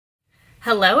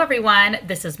Hello, everyone.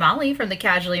 This is Molly from the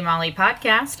Casually Molly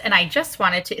podcast, and I just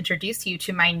wanted to introduce you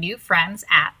to my new friends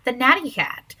at the Natty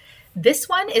Cat. This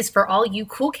one is for all you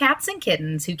cool cats and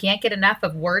kittens who can't get enough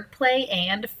of wordplay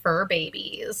and fur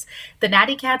babies. The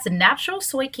Natty Cat's natural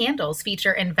soy candles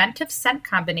feature inventive scent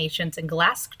combinations in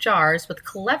glass jars with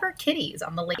clever kitties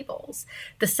on the labels.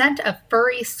 The scent of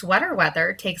furry sweater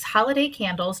weather takes holiday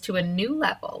candles to a new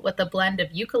level with a blend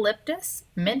of eucalyptus,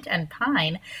 mint, and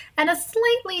pine, and a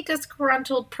slightly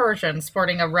disgruntled Persian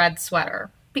sporting a red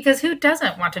sweater. Because who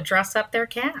doesn't want to dress up their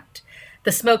cat?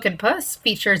 The Smoke and Puss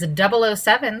features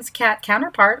 007's cat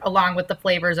counterpart along with the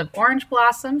flavors of orange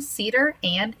blossom, cedar,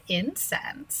 and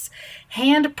incense.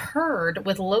 Hand purred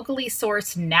with locally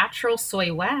sourced natural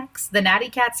soy wax, the Natty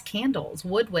Cat's candles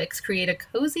wood wicks create a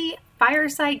cozy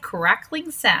fireside crackling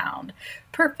sound,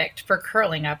 perfect for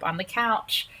curling up on the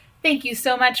couch. Thank you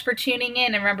so much for tuning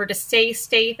in, and remember to stay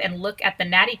safe and look at the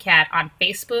Natty Cat on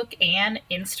Facebook and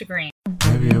Instagram.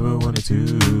 Have you ever wanted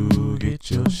to get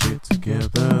your shit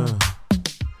together?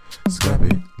 Scrap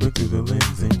it, look through the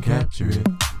lens and capture it.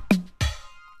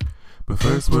 But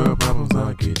first world problems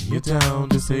are getting you down.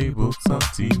 Disabled,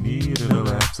 salty, needing a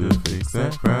laugh to fix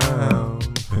that frown.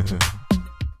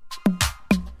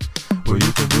 Well,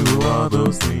 you can do all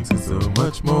those things and so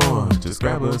much more. Just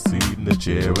grab a seat in the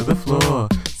chair or the floor.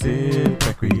 Sit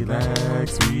back,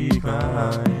 relax,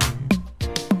 recline,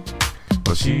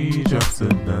 while she drops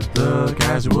another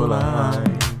casual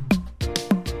line.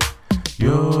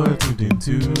 You're tuned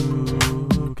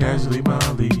into Casually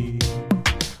Molly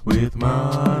with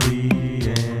Molly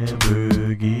and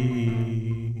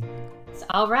Bergie.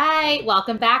 All right,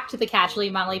 welcome back to the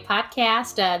Casually Molly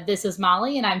podcast. This is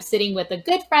Molly, and I'm sitting with a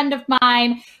good friend of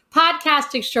mine,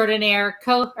 podcast extraordinaire,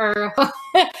 co-owner,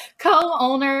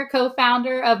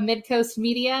 co-founder of Midcoast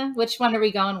Media. Which one are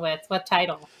we going with? What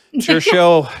title? It's your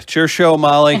show,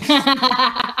 Molly.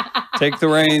 Take the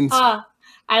reins.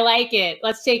 I like it.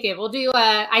 Let's take it. We'll do,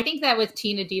 I think that with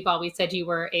Tina Deball, we said you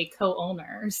were a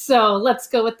co-owner. So let's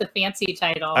go with the fancy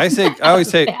title. I always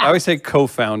say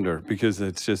co-founder because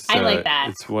it's just, I like that.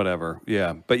 It's whatever.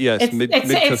 Yeah. But yes,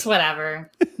 it's whatever.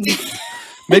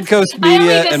 Midcoast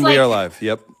Media and We Are Live.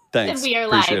 Yep. Thanks. And We Are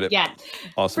Appreciate Live. it. Yeah.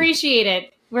 Awesome. Appreciate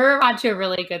it. We're on to a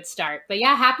really good start. But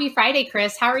yeah, happy Friday,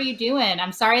 Chris. How are you doing?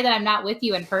 I'm sorry that I'm not with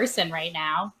you in person right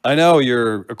now. I know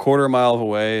you're a quarter mile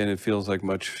away and it feels like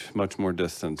much more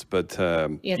distance. But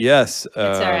yes. It's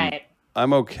all right.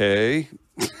 I'm okay.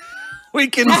 We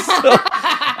can still,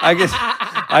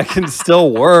 I can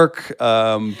still work.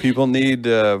 People need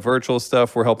virtual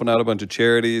stuff. We're helping out a bunch of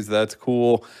charities. That's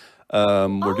cool.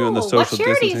 We're doing the social what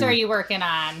charities distancing. Are you working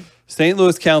on? St.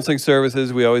 Louis Counseling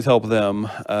Services, we always help them.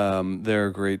 They're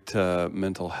a great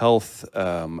mental health,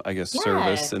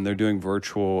 service, and they're doing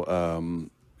virtual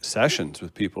sessions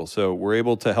with people. So we're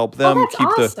able to help them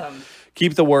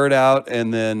keep the word out.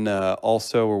 And then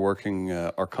also we're working,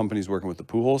 our company's working with the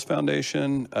Pool Holes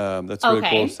Foundation. That's really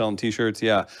cool, selling t-shirts,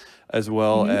 as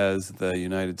well as the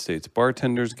United States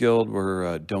Bartenders Guild.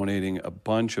 We're donating a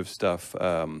bunch of stuff.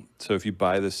 So if you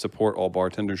buy this Support All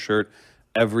Bartenders shirt,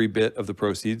 every bit of the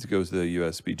proceeds goes to the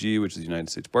USBG, which is the United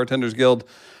States Bartenders Guild.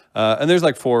 And there's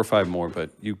like 4 or 5 more, but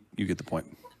you get the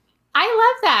point. I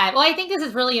love that. Well, I think this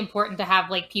is really important to have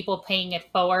like people paying it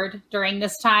forward during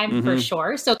this time for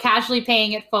sure. So casually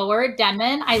paying it forward,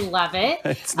 Denman, I love it.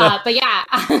 But yeah.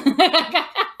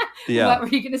 Yeah. What were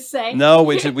you going to say? No,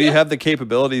 we have the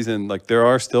capabilities and like there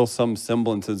are still some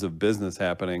semblances of business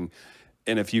happening.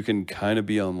 And if you can kind of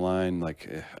be online, like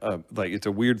it's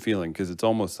a weird feeling because it's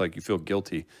almost like you feel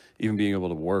guilty even being able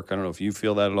to work. I don't know if you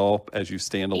feel that at all as you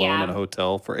stand alone in a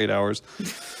hotel for 8 hours.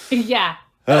 Yeah.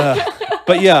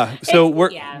 But yeah, so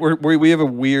we have a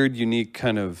weird, unique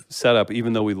kind of setup,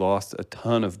 even though we lost a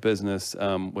ton of business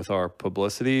with our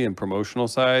publicity and promotional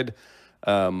side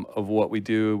of what we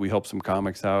do. We help some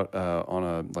comics out on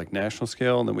a like national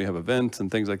scale, and then we have events and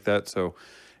things like that. So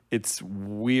it's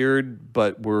weird,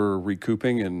 but we're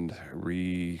recouping and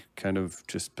kind of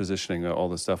just positioning all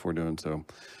the stuff we're doing. So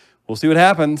we'll see what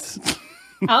happens.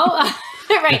 Oh,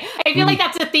 right. I feel like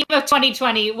that's the theme of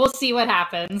 2020. We'll see what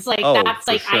happens. Like that's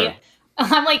like sure.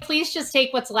 I'm like, please just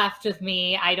take what's left of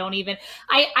me.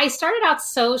 I started out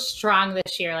so strong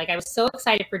this year. Like I was so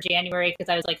excited for January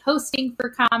because I was like hosting for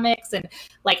comics and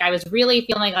like I was really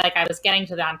feeling like I was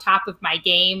getting on top of my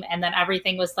game, and then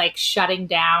everything was like shutting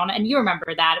down. And you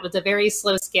remember that. It was a very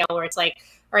slow scale where it's like,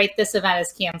 all right, this event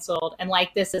is canceled and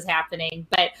like this is happening.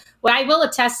 But what I will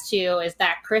attest to is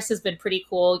that Chris has been pretty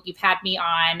cool. You've had me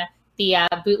on the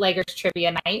Bootleggers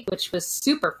Trivia Night, which was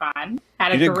super fun.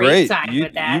 Had a great time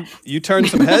with that. You turned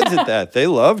some heads at that. They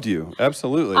loved you.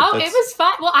 Absolutely. Oh, it was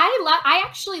fun. Well, I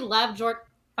actually love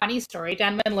Funny story,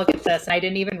 Denman. Look at this. And I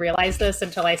didn't even realize this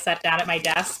until I sat down at my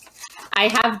desk. I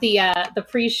have the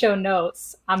pre-show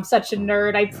notes. I'm such a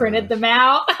nerd. I printed them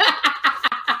out.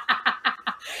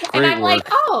 And I'm like,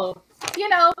 oh,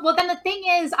 well, then the thing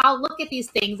is, I'll look at these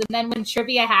things. And then when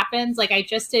trivia happens, like I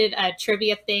just did a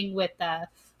trivia thing with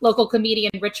local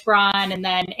comedian Rich Braun, and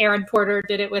then Aaron Porter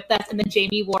did it with us, and then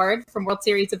Jamie Ward from World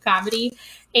Series of Comedy.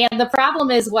 And the problem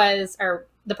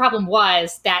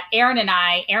was that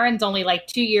Aaron's only like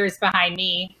 2 years behind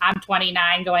me. I'm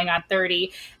 29 going on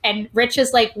 30. And Rich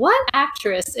is like, what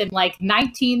actress in like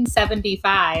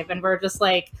 1975? And we're just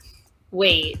like,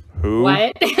 wait, who?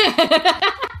 What?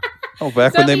 Oh,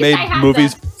 back when they made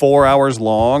movies 4 hours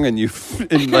long and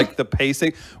like the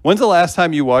pacing. When's the last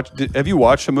time you have you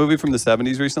watched a movie from the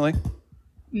 70s recently?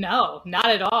 No, not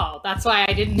at all. That's why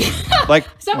I didn't. Like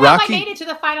somehow Rocky, I made it to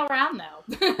the final round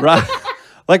though.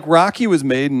 Like Rocky was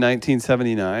made in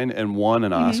 1979 and won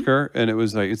an Oscar, and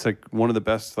it's like one of the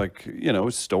best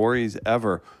stories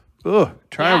ever. Ugh,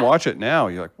 try and watch it now.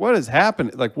 You're like, what has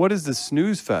happened? Like, what is this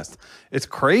snooze fest? It's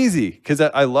crazy because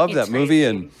I love that movie,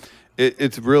 and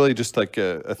it's really just like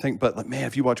a thing. But like, man,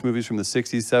 if you watch movies from the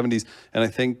 60s, 70s, and I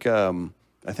think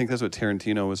that's what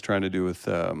Tarantino was trying to do with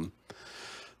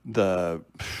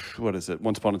what is it?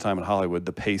 Once Upon a Time in Hollywood.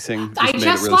 The pacing I made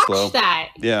just it really watched slow. that.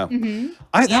 Yeah,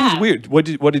 that was weird. What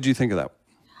did you think of that?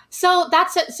 So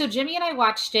so Jimmy and I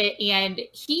watched it, and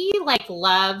he is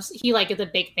a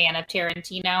big fan of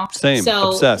Tarantino. Same,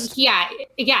 so obsessed. Yeah,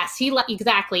 yes,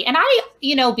 exactly. And I,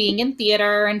 being in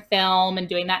theater and film and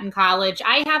doing that in college,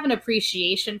 I have an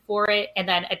appreciation for it. And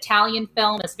then Italian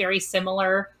film is very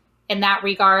similar in that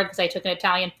regard because I took an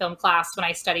Italian film class when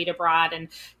I studied abroad, and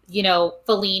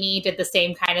Fellini did the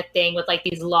same kind of thing with like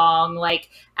these long,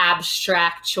 like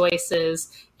abstract choices.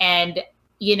 And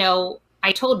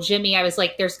I told Jimmy, I was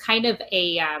like, there's kind of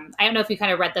I don't know if you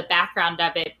kind of read the background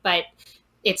of it, but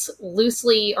it's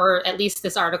loosely, or at least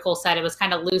this article said it was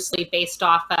kind of loosely based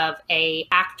off of a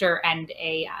actor and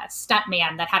a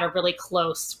stuntman that had a really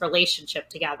close relationship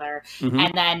together. Mm-hmm.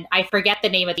 And then I forget the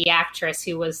name of the actress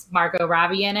who was Margot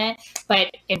Robbie in it,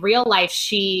 but in real life,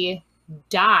 she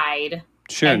died.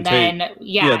 Sharon Tate.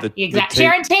 Exactly.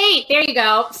 Sharon Tate. There you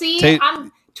go. See,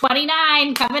 I'm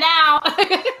 29 coming out.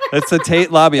 It's the Tate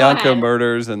LaBianca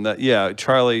murders and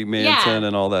Charlie Manson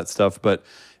and all that stuff. But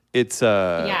it's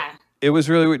it was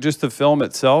really just the film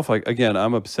itself. Like again,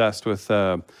 I'm obsessed with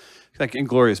like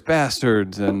Inglourious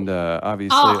Bastards and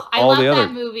obviously all the other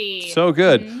movie. So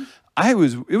good. Mm-hmm. It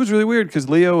was really weird because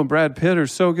Leo and Brad Pitt are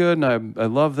so good, and I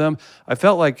love them. I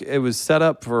felt like it was set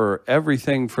up for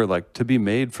everything for like to be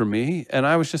made for me, and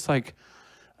I was just like,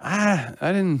 I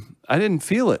didn't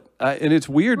feel it, and it's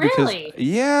weird because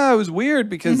it was weird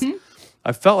because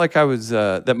I felt like I was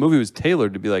that movie was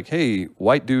tailored to be like, hey,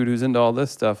 white dude who's into all this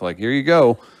stuff, like here you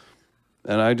go,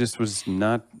 and I just was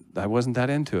not. I wasn't that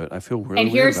into it. I feel really.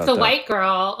 And here's the white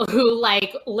girl who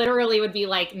like literally would be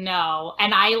like, no.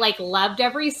 And I like loved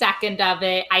every second of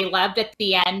it. I loved at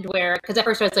the end because at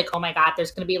first I was like, oh my God,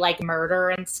 there's going to be like murder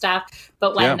and stuff.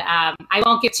 But when I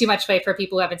won't give too much away for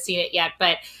people who haven't seen it yet,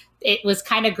 but it was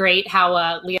kind of great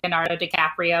how Leonardo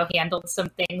DiCaprio handled some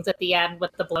things at the end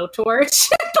with the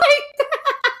blowtorch.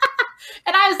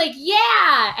 And I was like,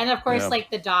 yeah. And of course, like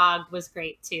the dog was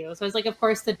great too. So I was like, of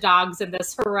course, the dog's in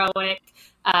this heroic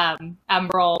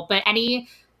role. But anytime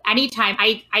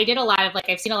I did a lot of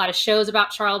I've seen a lot of shows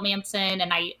about Charles Manson,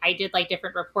 and I did like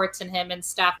different reports on him and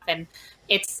stuff. And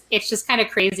it's just kind of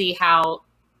crazy how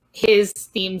his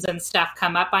themes and stuff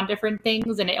come up on different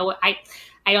things. And I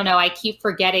don't know. I keep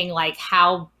forgetting like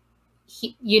how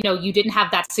you didn't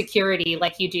have that security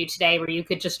like you do today, where you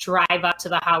could just drive up to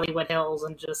the Hollywood Hills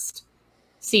and just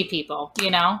see people,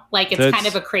 like it's kind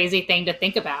of a crazy thing to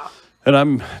think about. And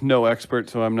I'm no expert,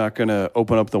 so I'm not going to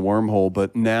open up the wormhole.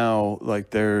 But now,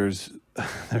 like, there's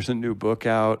a new book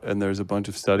out, and there's a bunch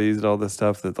of studies and all this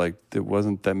stuff that, like, it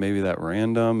wasn't that maybe that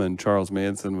random. And Charles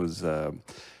Manson was.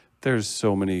 There's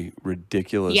so many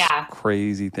ridiculous,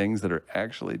 crazy things that are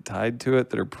actually tied to it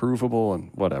that are provable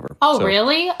and whatever. Oh,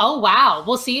 really? Oh, wow.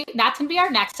 We'll see. That's going to be our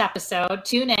next episode.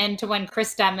 Tune in to when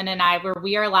Chris Denman and I were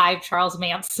We Are Live, Charles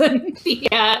Manson,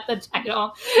 the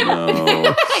title.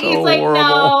 No, He's like,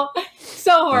 horrible. No,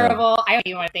 so horrible. Yeah. I don't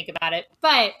even want to think about it.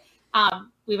 But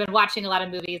we've been watching a lot of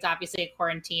movies, obviously, at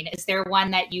quarantine. Is there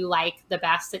one that you like the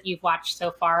best that you've watched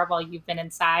so far while you've been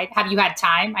inside? Have you had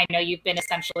time? I know you've been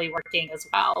essentially working as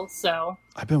well. So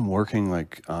I've been working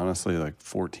honestly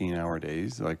 14-hour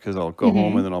days, because I'll go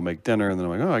home and then I'll make dinner and then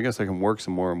I'm like, oh, I guess I can work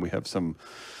some more. And we have some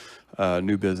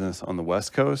new business on the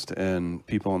West Coast, and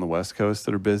people on the West Coast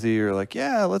that are busy are like,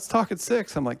 yeah, let's talk at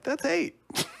 6. I'm like, that's 8.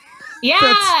 Yeah,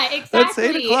 That's exactly.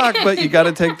 8 o'clock, but you got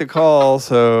to take the call.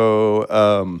 So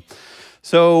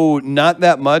not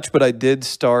that much, but I did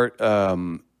start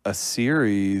a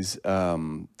series.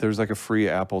 There's like a free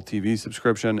Apple TV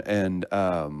subscription, and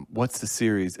what's the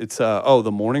series? It's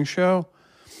The Morning Show.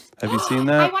 Have you seen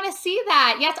I that? want to see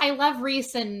that. Yes, I love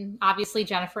Reese and obviously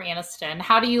Jennifer Aniston.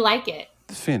 How do you like it?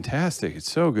 It's fantastic.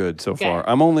 It's so good so Good. far.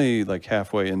 I'm only like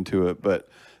halfway into it, but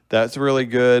that's really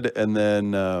good. And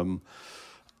then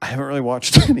I haven't really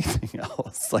watched anything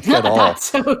else like at all.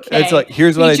 That's okay. It's like,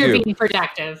 here's what I do. You're being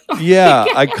productive. Yeah,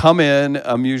 I come in.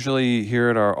 I'm usually here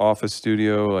at our office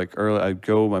studio, like early. I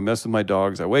mess with my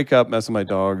dogs. I wake up, mess with my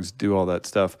dogs, do all that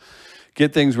stuff,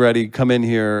 get things ready, come in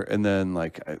here, and then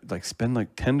I spend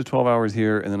like 10 to 12 hours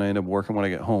here, and then I end up working when I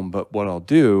get home. But what I'll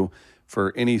do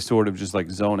for any sort of just like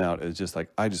zone out is just like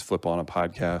I just flip on a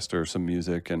podcast or some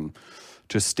music and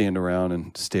just stand around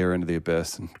and stare into the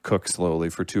abyss and cook slowly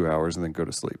for 2 hours and then go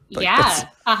to sleep. Yeah,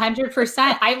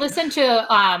 100%. I listened to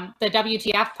the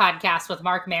WTF podcast with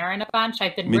Mark Maron a bunch.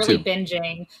 I've been really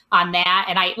binging on that.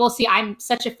 And I'm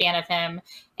such a fan of him.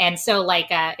 And so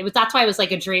that's why it was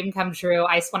like a dream come true.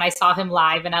 When I saw him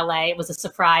live in LA, it was a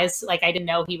surprise. Like I didn't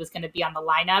know he was going to be on the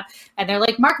lineup. And they're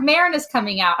like, Mark Maron is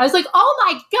coming out. I was like, oh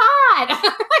my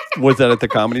God. Was that at the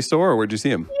Comedy Store or where'd you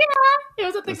see him? Yeah, it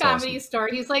was at the Comedy Store.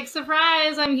 He's like,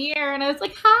 surprise, I'm here. And I was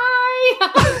like,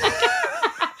 hi.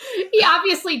 He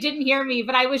obviously didn't hear me,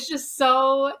 but I was just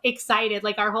so excited.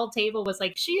 Like our whole table was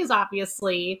like, she is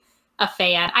obviously a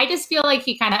fan. I just feel like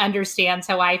he kind of understands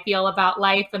how I feel about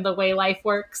life and the way life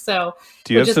works. So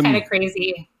which is kind of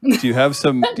crazy. Do you have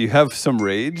some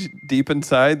rage deep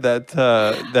inside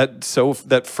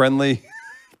that friendly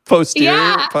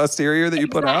posterior that you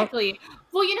put out? Exactly.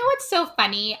 Well, you know what's so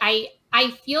funny?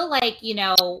 I feel like,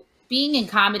 being in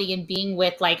comedy and being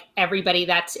with like everybody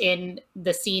that's in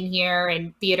the scene here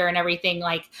and theater and everything,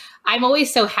 like I'm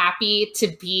always so happy to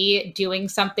be doing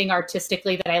something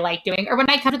artistically that I like doing. Or when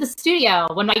I come to the studio,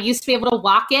 when I used to be able to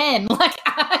walk in like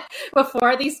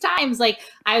before these times, like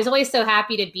I was always so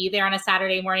happy to be there on a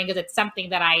Saturday morning because it's something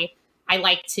that I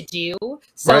like to do.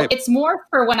 So It's more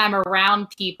for when I'm around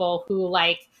people who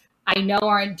like I know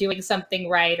aren't doing something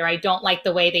right, or I don't like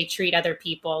the way they treat other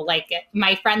people. Like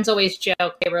my friends always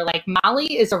joke, they were like,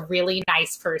 Molly is a really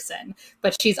nice person,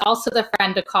 but she's also the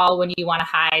friend to call when you want to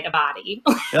hide a body.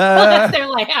 They're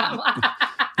like,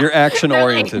 you're action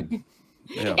oriented. Like,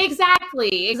 yeah.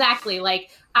 Exactly.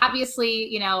 Like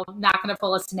obviously, not going to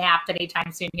pull a snap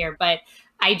anytime soon here, but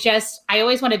I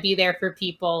always want to be there for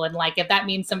people. And like, if that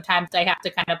means sometimes I have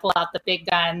to kind of pull out the big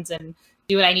guns and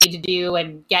do what I need to do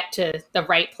and get to the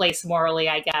right place morally,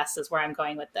 I guess, is where I'm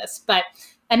going with this. But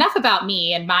enough about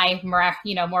me and my,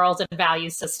 morals and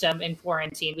values system in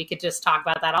quarantine. We could just talk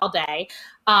about that all day.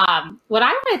 What I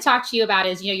want to talk to you about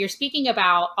is, you're speaking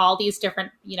about all these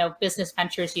different, business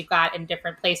ventures you've got in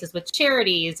different places with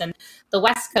charities and the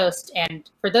West Coast. And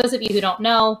for those of you who don't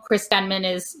know, Chris Denman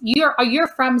you're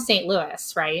from St.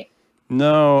 Louis, right?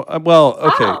 No. Well,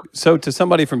 okay. Oh. So to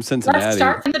somebody from Cincinnati. Let's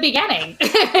start from the beginning.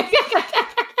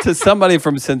 To somebody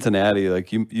from Cincinnati,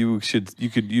 like you'd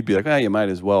be like, you might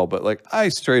as well. But like I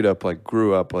straight up like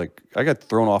grew up, like I got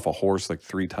thrown off a horse like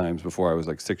 3 times before I was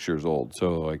like 6 years old.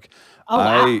 So like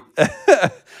I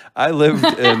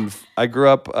grew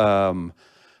up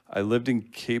I lived in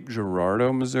Cape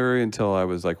Girardeau, Missouri until I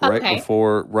was like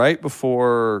right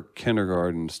before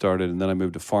kindergarten started. And then I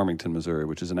moved to Farmington, Missouri,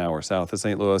 which is an hour south of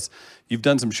St. Louis. You've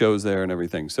done some shows there and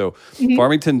everything. So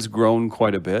Farmington's grown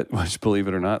quite a bit, which believe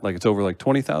it or not, like it's over like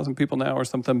 20,000 people now or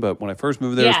something. But when I first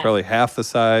moved there, it was probably half the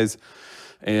size.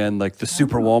 And like the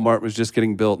Super Walmart was just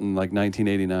getting built in like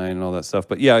 1989 and all that stuff.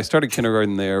 But yeah, I started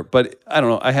kindergarten there. But I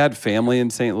don't know, I had family in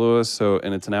St. Louis,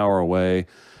 and it's an hour away.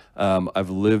 I've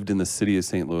lived in the city of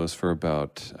St. Louis for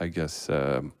about, I guess,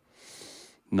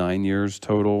 9 years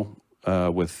total,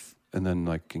 and then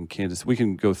like in Kansas, we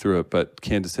can go through it, but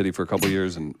Kansas City for a couple of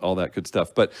years and all that good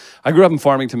stuff. But I grew up in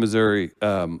Farmington, Missouri,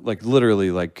 like literally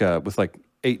with like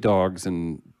 8 dogs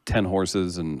and 10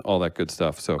 horses and all that good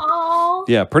stuff. So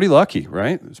yeah, pretty lucky,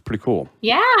 right? It's pretty cool.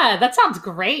 Yeah, that sounds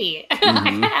great.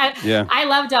 Mm-hmm. Yeah. I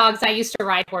love dogs. I used to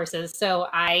ride horses, so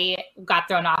I got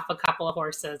thrown off a couple of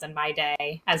horses in my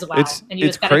day as well. And you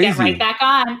just got to get right back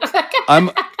on.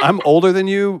 I'm older than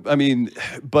you. I mean,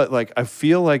 but like I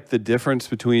feel like the difference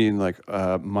between like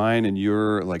mine and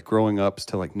your like growing up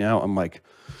to like now, I'm like,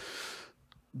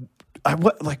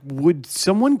 would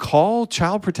someone call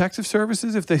Child Protective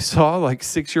Services if they saw like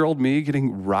 6-year-old me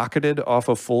getting rocketed off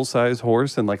a full-size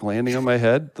horse and like landing on my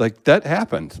head? Like that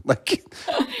happened. Like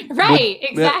right,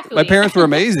 exactly. My parents were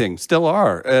amazing, still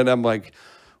are, and I'm like,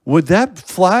 Would that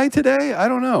fly today? I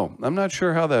don't know. I'm not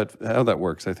sure how that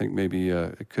works. I think maybe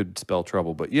it could spell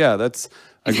trouble. But yeah,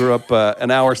 I grew up an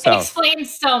hour south. It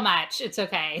explains so much. It's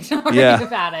okay. Don't worry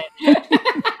about it.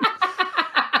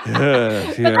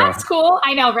 Yeah. But that's cool.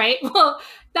 I know, right? Well,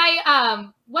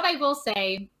 what I will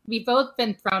say, we've both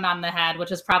been thrown on the head,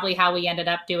 which is probably how we ended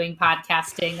up doing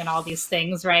podcasting and all these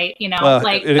things, right? You know, well,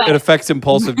 it affects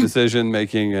impulsive decision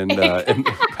making, and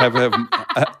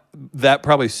that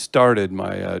probably started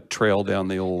my trail down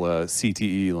the old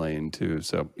CTE lane too.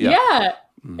 So yeah.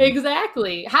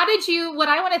 Exactly. How did you? What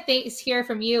I want to hear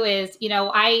from you is,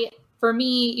 for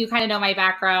me, you kind of know my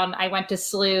background. I went to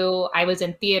SLU. I was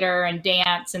in theater and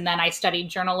dance, and then I studied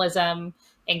journalism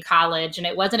in college. And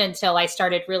it wasn't until I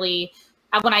started really,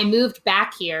 when I moved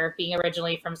back here, being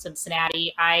originally from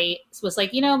Cincinnati, I was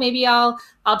like, maybe I'll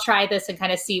try this and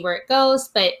kind of see where it goes.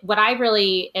 But what I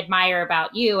really admire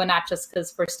about you, and not just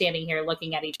because we're standing here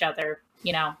looking at each other,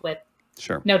 with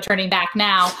no turning back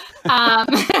now.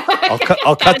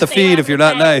 I'll cut the feed if you're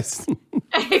not nice.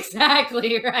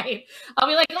 Exactly right. I'll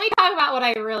be like, let me talk about what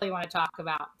I really want to talk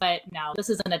about. But no, this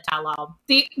isn't a tell-all.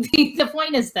 The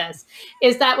point is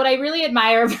that what I really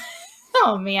admire.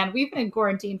 Oh man, we've been in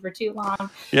quarantine for too long.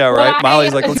 Yeah, right.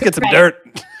 Molly's like, let's get some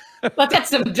dirt. Let's get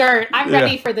some dirt. I'm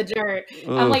ready for the dirt.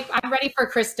 I'm ready for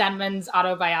Chris Denman's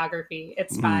autobiography.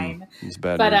 It's fine. It's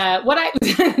bad but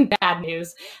news. Bad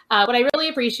news. What I really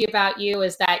appreciate about you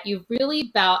is that you've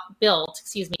really built,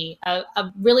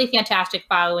 a really fantastic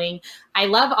following. I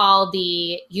love all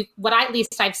at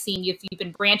least I've seen you've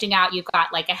been branching out. You've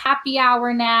got like a happy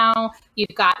hour now.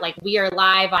 You've got like We Are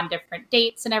Live on different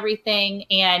dates and everything.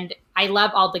 And I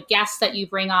love all the guests that you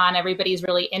bring on. Everybody's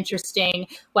really interesting,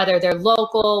 whether they're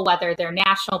local, whether they're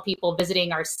national people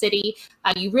visiting our city.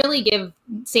 You really give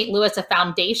St. Louis a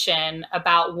foundation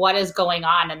about what is going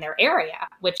on in their area,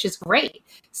 which is great.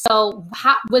 So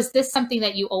was this something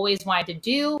that you always wanted to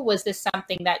do? Was this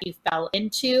something that you fell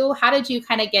into? How did you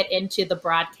kind of get into the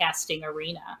broadcasting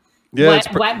arena? Yeah,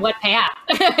 what path?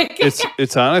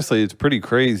 it's honestly, it's pretty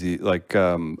crazy. Like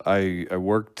I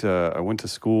worked, I went to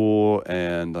school,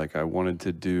 and like I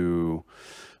didn't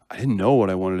know what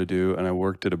I wanted to do, and I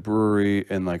worked at a brewery,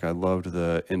 and like I loved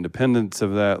the independence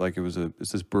of that. Like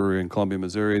it's this brewery in Columbia,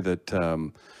 Missouri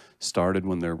that started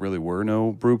when there really were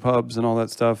no brew pubs and all that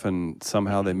stuff, and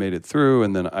somehow they made it through.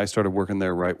 And then I started working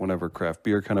there right whenever craft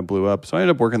beer kind of blew up. So I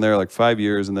ended up working there like 5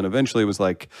 years, and then eventually it was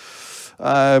like,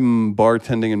 I'm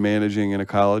bartending and managing in a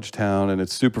college town, and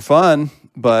it's super fun.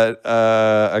 But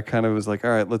I kind of was like, all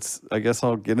right, I guess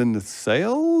I'll get into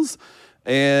sales.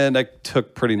 And I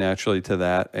took pretty naturally to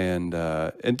that, and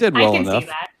did well enough. I can see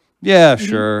that. Yeah,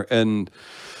 sure. And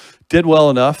did well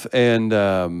enough,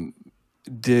 and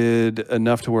did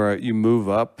enough to where you move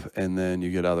up and then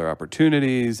you get other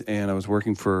opportunities. And I was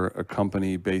working for a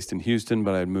company based in Houston,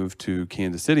 but I'd moved to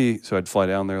Kansas City. So I'd fly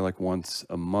down there like once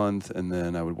a month, and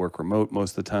then I would work remote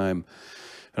most of the time.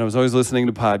 And I was always listening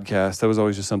to podcasts. That was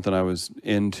always just something I was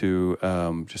into,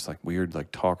 just like weird,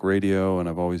 like talk radio. And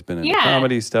I've always been into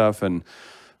comedy stuff. And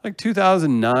like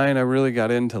 2009, I really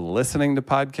got into listening to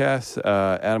podcasts.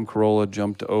 Adam Carolla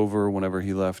jumped over whenever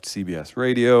he left CBS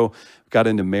Radio. Got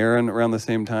into Marin around the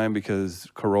same time because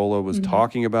Carolla was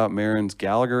talking about Marin's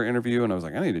Gallagher interview. And I was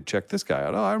like, I need to check this guy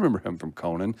out. Oh, I remember him from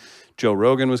Conan. Joe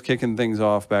Rogan was kicking things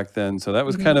off back then. So that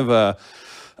was kind of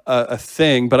a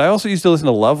thing. But I also used to listen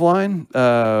to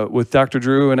Loveline with Dr.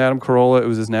 Drew and Adam Carolla. It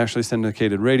was this nationally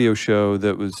syndicated radio show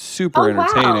that was super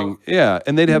entertaining. Wow. Yeah,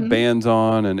 and they'd have bands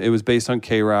on, and it was based on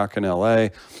K-Rock in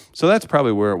L.A. So that's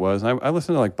probably where it was. And I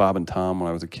listened to like Bob and Tom when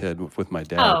I was a kid with my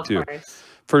dad too.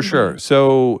 For sure.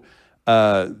 So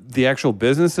the actual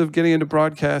business of getting into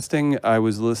broadcasting, I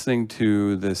was listening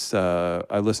to this,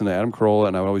 I listened to Adam Carolla,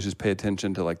 and I would always just pay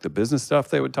attention to like the business stuff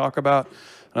they would talk about.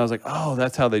 And I was like, oh,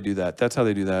 that's how they do that. That's how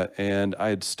they do that. And I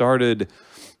had started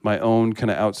my own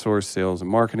kind of outsourced sales and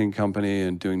marketing company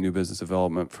and doing new business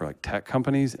development for like tech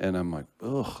companies. And I'm like,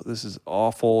 ugh, this is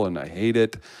awful and I hate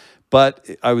it. But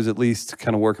I was at least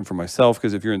kind of working for myself,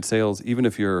 because if you're in sales, even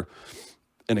if you're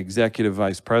an executive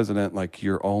vice president, like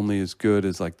you're only as good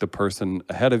as like the person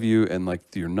ahead of you, and like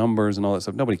your numbers and all that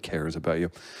stuff. Nobody cares about you.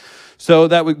 So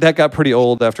that got pretty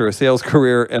old after a sales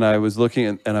career, and I was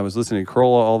looking and I was listening to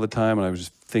Carolla all the time, and I was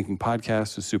just thinking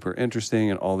podcasts was super interesting,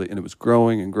 and and it was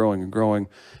growing and growing and growing,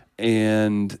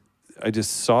 and I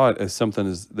just saw it as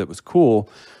something that was cool.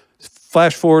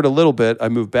 Flash forward a little bit, I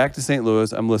moved back to St.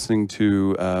 Louis. I'm listening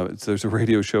to there's a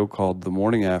radio show called The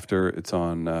Morning After. It's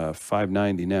on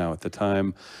 590 now. At the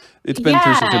time, it's been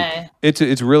through some.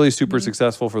 It's really super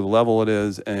successful for the level it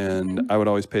is, and I would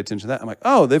always pay attention to that. I'm like,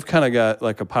 oh, they've kind of got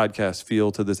like a podcast feel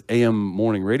to this AM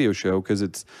morning radio show, because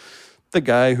it's the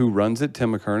guy who runs it,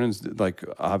 Tim McKernan's like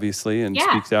obviously and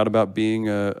speaks out about being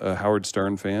a Howard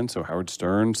Stern fan. So Howard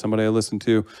Stern, somebody I listen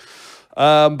to.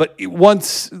 But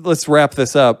let's wrap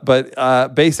this up.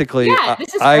 But basically,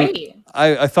 this is great.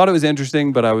 I thought it was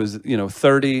interesting, but I was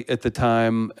 30 at the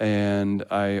time, and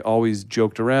I always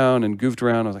joked around and goofed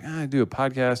around. I was like, I do a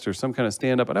podcast or some kind of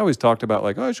stand up, and I always talked about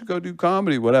like, I should go do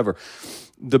comedy, whatever.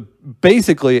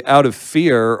 Basically out of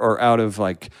fear or out of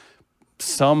like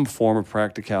some form of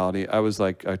practicality, I was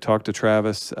like, I talked to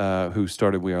Travis, who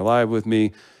started We Are Live with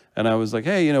me, and I was like,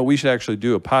 hey, we should actually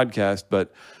do a podcast,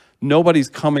 but nobody's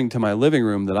coming to my living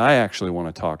room that I actually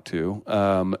want to talk to,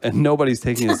 and nobody's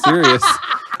taking it serious.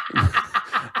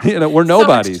 We're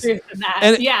nobodies. So much truth in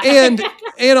that.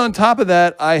 And on top of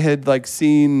that, I had like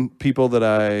seen people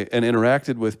and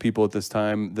interacted with people at this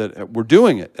time that were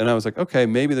doing it. And I was like, okay,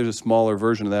 maybe there's a smaller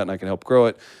version of that and I can help grow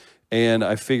it. And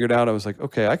I figured out, I was like,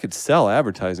 okay, I could sell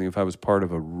advertising if I was part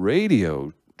of a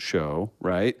radio show,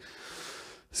 right?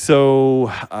 So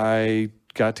I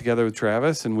got together with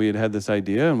Travis and we had this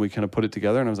idea and we kind of put it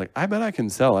together and I was like, I bet I can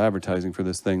sell advertising for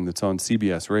this thing that's on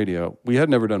CBS radio. We had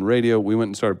never done radio. We went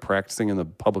and started practicing in the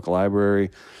public library,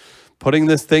 putting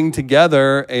this thing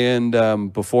together.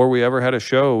 And before we ever had a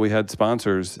show, we had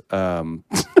sponsors. Yes.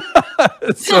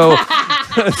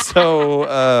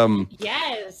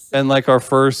 And like our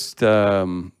first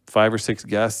 5 or 6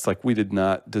 guests, like we did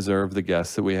not deserve the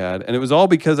guests that we had. And it was all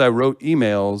because I wrote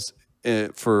emails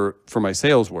for my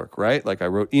sales work, right? Like I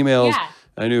wrote emails,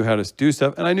 I knew how to do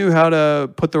stuff, and I knew how to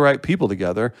put the right people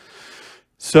together.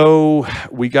 So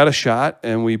we got a shot,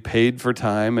 and we paid for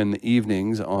time in the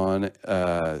evenings on,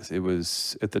 it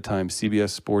was at the time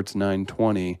CBS Sports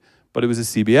 920, but it was a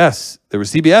CBS. There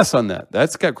was CBS on that.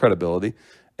 That's got credibility,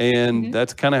 and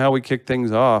that's kind of how we kicked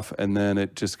things off. And then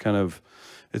it just kind of,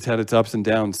 it's had its ups and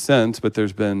downs since, but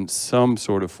there's been some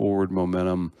sort of forward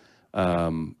momentum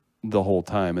the whole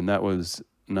time, and that was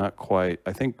not quite,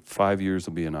 I think 5 years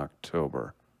will be in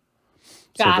October.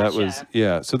 Gotcha. So that was,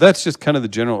 so that's just kind of the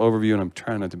general overview, and I'm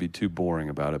trying not to be too boring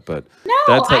about it, but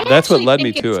no, that's what led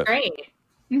me to it. Great.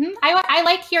 I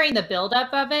like hearing the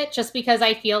buildup of it, just because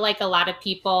I feel like a lot of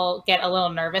people get a little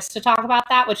nervous to talk about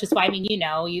that, which is why,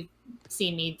 you've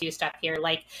seen me do stuff here.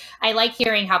 Like, I like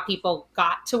hearing how people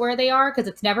got to where they are, because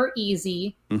it's never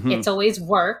easy. It's always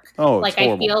work. Oh, like,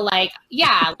 I feel like,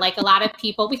 like a lot of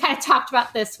people, we kind of talked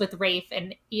about this with Rafe,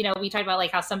 and, we talked about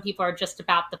like how some people are just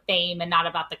about the fame and not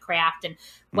about the craft and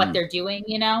what they're doing,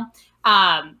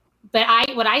 But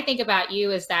what I think about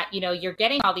you is that, you're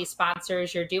getting all these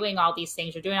sponsors, you're doing all these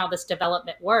things, you're doing all this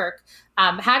development work.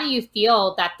 How do you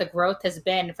feel that the growth has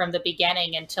been from the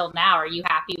beginning until now? Are you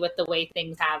happy with the way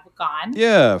things have gone?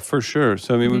 Yeah, for sure.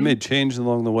 So, we made changes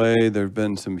along the way. There have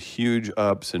been some huge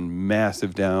ups and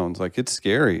massive downs. Like, it's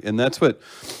scary. And that's what,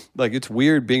 like, it's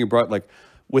weird being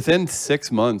within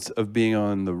 6 months of being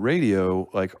on the radio,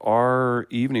 like our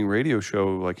evening radio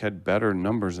show, like had better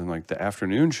numbers than like the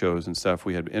afternoon shows and stuff.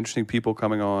 We had interesting people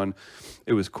coming on.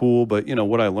 It was cool. But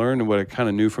what I learned and what I kind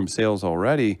of knew from sales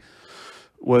already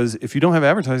was if you don't have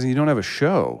advertising, you don't have a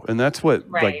show. And that's what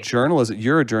like journalism,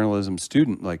 you're a journalism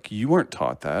student. Like you weren't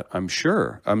taught that. I'm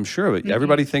sure of it.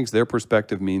 Everybody thinks their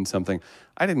perspective means something.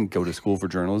 I didn't go to school for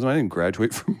journalism. I didn't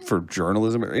graduate for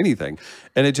journalism or anything.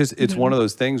 And it's one of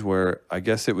those things where I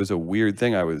guess it was a weird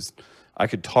thing. I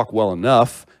could talk well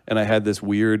enough, and I had this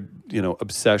weird,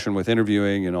 obsession with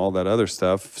interviewing and all that other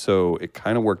stuff. So it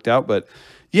kind of worked out. But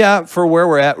yeah, for where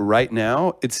we're at right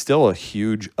now, it's still a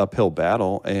huge uphill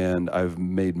battle, and I've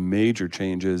made major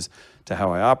changes to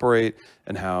how I operate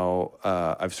and how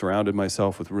I've surrounded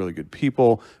myself with really good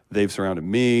people. They've surrounded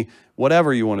me,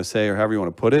 whatever you want to say or however you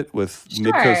want to put it, with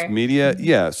Midcoast Media.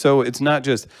 Yeah, so it's not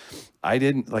just, I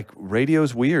didn't, like,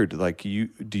 radio's weird. Like,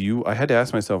 I had to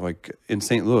ask myself, like, in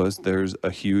St. Louis, there's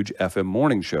a huge FM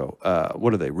morning show.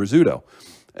 What are they? Rizzuto.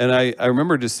 And I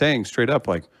remember just saying straight up,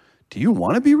 like, do you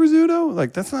want to be Rizzuto?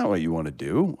 Like, that's not what you want to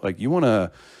do. Like, you want to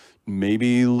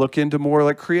maybe look into more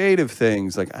like creative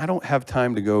things. Like, I don't have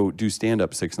time to go do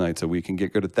stand-up 6 nights a week and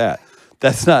get good at that.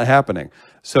 That's not happening.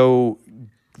 So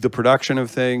the production of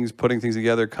things, putting things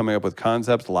together, coming up with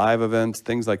concepts, live events,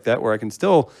 things like that, where I can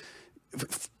still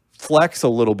flex a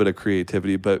little bit of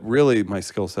creativity, but really my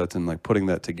skill set's in like putting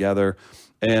that together.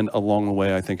 And along the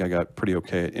way, I think I got pretty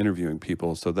okay at interviewing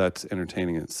people. So that's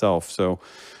entertaining in itself. So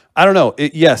I don't know.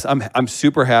 Yes, I'm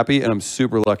super happy, and I'm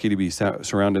super lucky to be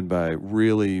surrounded by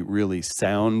really, really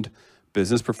sound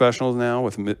business professionals now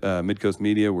with Midcoast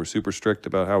Media. We're super strict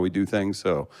about how we do things.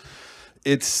 So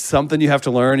it's something you have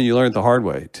to learn, and you learn it the hard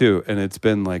way too. And it's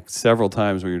been like several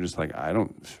times where you're just like,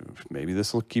 maybe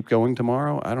this will keep going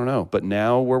tomorrow. I don't know. But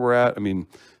now where we're at, I mean,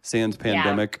 sans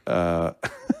pandemic,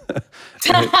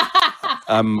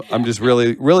 I'm just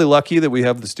really lucky that we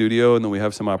have the studio and that we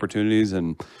have some opportunities,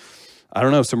 and I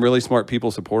don't know, some really smart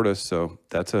people support us. So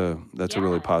that's a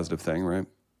really positive thing, right?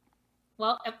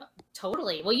 Well,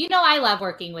 totally. Well, I love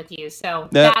working with you. So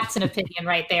Yeah. that's an opinion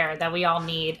right there that we all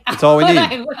need. That's all we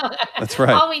need. That's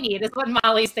right. All we need is what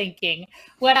Molly's thinking.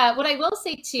 What I will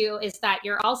say too is that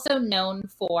you're also known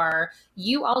for,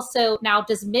 now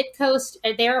does Midcoast,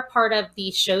 they're a part of the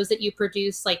shows that you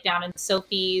produce, like down in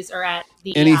Sophie's or at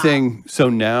the anything. So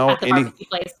now at the barbecue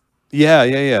place?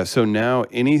 Yeah. So now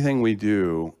anything we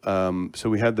do, so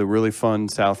we had the really fun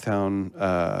Southtown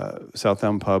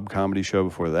Pub comedy show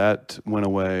before that went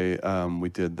away. We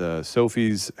did the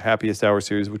Sophie's Happiest Hour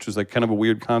series, which was like kind of a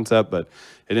weird concept, but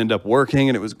it ended up working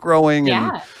and it was growing.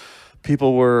 Yeah. And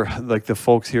people were like, the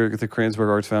folks here at the Kransberg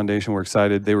Arts Foundation were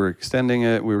excited. They were extending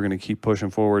it. We were going to keep pushing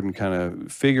forward and kind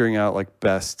of figuring out like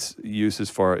best uses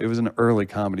for it. It was an early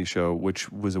comedy show,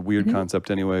 which was a weird concept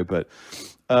anyway, but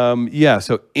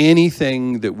so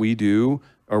anything that we do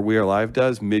or We Are Live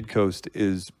does, Midcoast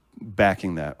is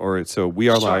backing that, so We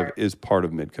Are Live is part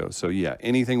of Midcoast. So yeah,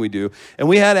 anything we do, and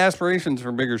we had aspirations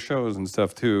for bigger shows and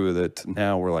stuff too, that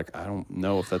now we're like, I don't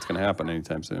know if that's going to happen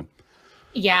anytime soon.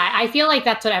 Yeah, I feel like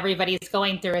that's what everybody's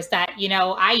going through, is that,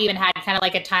 I even had kind of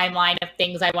like a timeline of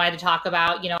things I wanted to talk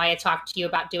about. I had talked to you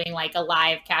about doing like a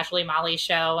live Casually Molly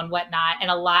show and whatnot.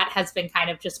 And a lot has been kind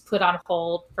of just put on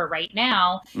hold for right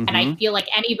now. And I feel like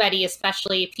anybody,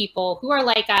 especially people who are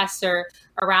like us or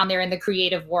around there in the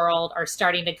creative world, are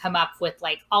starting to come up with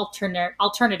like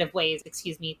alternative ways,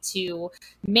 to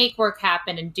make work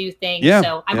happen and do things. Yeah,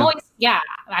 so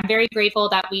I'm very grateful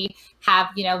that we have,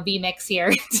 VMix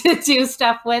here to do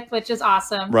stuff with, which is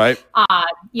awesome. Right.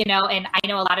 And I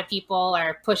know a lot of people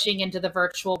are pushing into the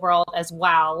virtual world as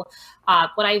well.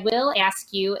 What I will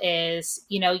ask you is,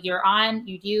 you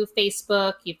do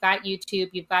Facebook, you've got YouTube,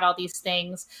 you've got all these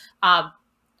things.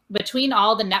 Between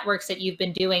all the networks that you've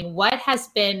been doing, who has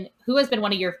been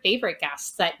one of your favorite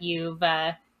guests that you've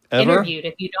interviewed,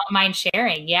 if you don't mind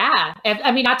sharing? Yeah.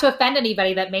 I mean, not to offend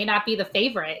anybody that may not be the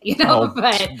favorite,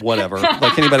 but whatever.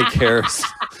 Like anybody cares.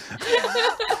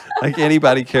 Like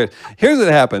anybody cares. Here's what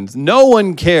happens. No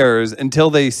one cares until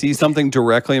they see something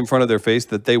directly in front of their face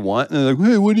that they want. And they're like,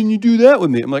 hey, why didn't you do that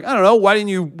with me? I'm like, I don't know. Why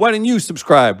didn't you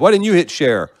subscribe? Why didn't you hit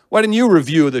share? Why didn't you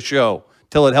review the show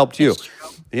till it helped you?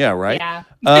 Yeah, right. Yeah.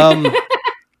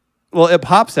 Well, it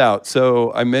pops out.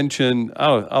 So I mentioned,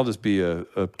 I'll just be a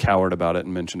coward about it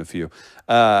and mention a few.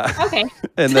 Okay.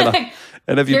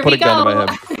 and if you put a gun to my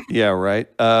head. Yeah, right.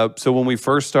 So when we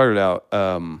first started out,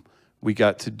 we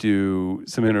got to do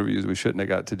some interviews we shouldn't have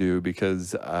got to do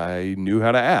because I knew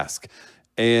how to ask.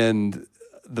 And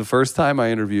the first time I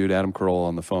interviewed Adam Carolla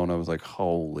on the phone, I was like,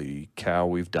 holy cow,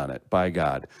 we've done it, by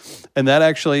God. And that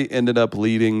actually ended up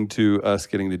leading to us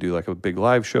getting to do like a big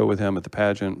live show with him at the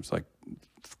pageant. It was like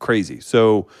crazy.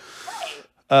 So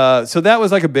that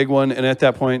was like a big one. And at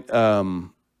that point,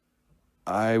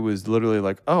 I was literally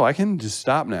like, oh, I can just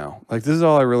stop now. Like, this is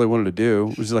all I really wanted to do,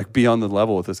 was just like be on the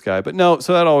level with this guy. But no,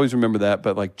 so I'd always remember that.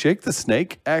 But like Jake the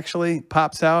Snake actually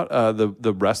pops out,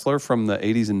 the wrestler from the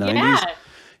 80s and 90s. Yeah.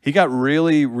 He got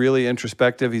really, really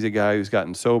introspective. He's a guy who's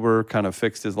gotten sober, kind of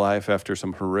fixed his life after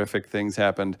some horrific things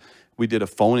happened. We did a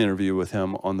phone interview with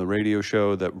him on the radio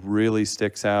show that really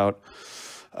sticks out.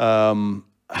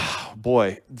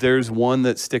 Boy, there's one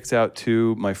that sticks out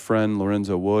too. My friend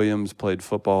Lorenzo Williams played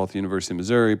football at the University of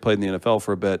Missouri, played in the NFL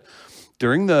for a bit.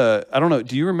 During I don't know,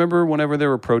 do you remember whenever there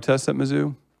were protests at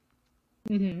Mizzou?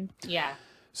 Mm-hmm. Yeah.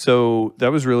 So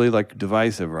that was really like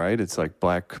divisive, right? It's like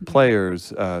black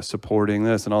players supporting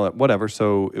this and all that, whatever.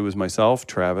 So it was myself,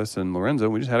 Travis, and Lorenzo.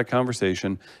 We just had a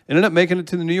conversation. Ended up making it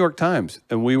to the New York Times,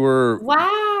 and we were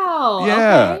wow.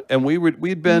 Yeah, okay. and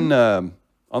we'd been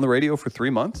on the radio for 3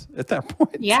 months at that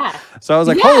point. Yeah. So I was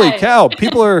like, holy cow,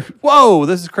 people are whoa,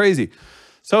 this is crazy.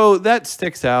 So that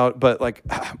sticks out, but like,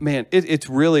 man, it's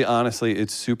really honestly,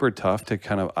 it's super tough to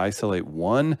kind of isolate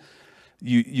one.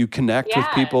 You connect with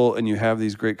people and you have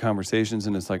these great conversations,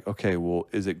 and it's like, okay, well,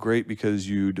 is it great because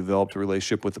you developed a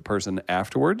relationship with the person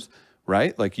afterwards,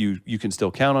 right? Like you can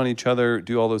still count on each other,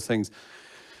 do all those things.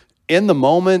 In the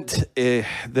moment,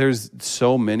 there's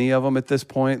so many of them at this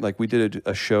point. Like we did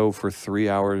a show for 3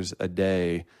 hours a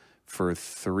day for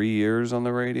 3 years on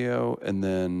the radio, and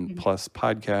then plus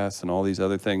podcasts and all these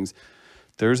other things.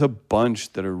 There's a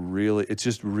bunch that are really, it's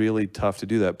just really tough to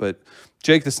do that. But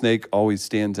Jake the Snake always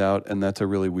stands out, and that's a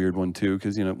really weird one too,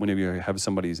 because whenever you have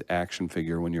somebody's action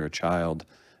figure when you're a child,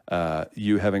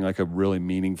 you having like a really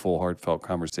meaningful, heartfelt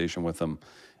conversation with them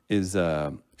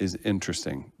is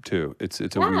interesting too. It's a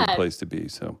Yeah. weird place to be.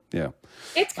 So yeah.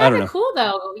 It's I don't kind of know. cool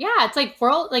though. Yeah, it's like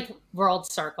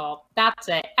world circle. That's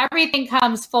it. Everything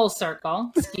comes full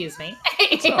circle. Excuse me.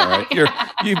 It's all right.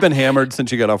 You've been hammered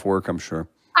since you got off work, I'm sure.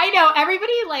 I know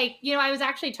everybody I was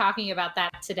actually talking about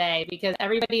that today because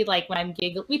everybody when I'm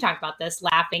giggling, we talked about this,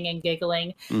 laughing and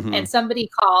giggling, and somebody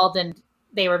called and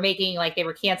they were making they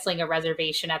were canceling a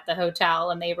reservation at the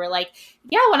hotel and they were like,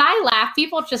 yeah, when I laugh,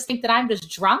 people just think that I'm just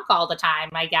drunk all the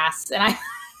time, I guess. And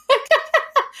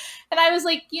I was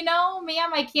like,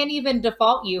 ma'am, I can't even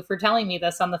default you for telling me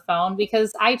this on the phone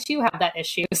because I too have that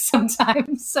issue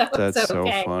sometimes. So that's it's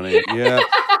okay. So funny. Yeah,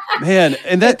 man.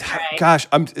 And gosh,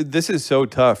 this is so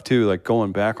tough too. Like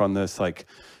going back on this,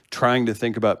 trying to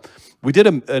think about, we did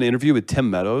an interview with Tim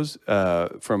Meadows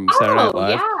from Saturday Night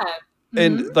Live. Yeah.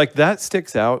 And that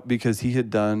sticks out because he had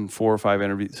done 4 or 5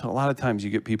 interviews. So a lot of times you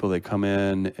get people, they come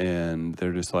in and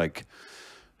they're just like,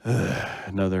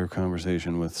 another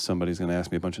conversation with somebody's going to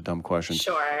ask me a bunch of dumb questions.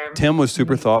 Sure. Tim was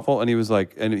super thoughtful and he was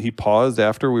like, and he paused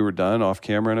after we were done off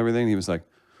camera and everything. He was like,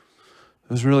 it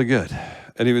was really good.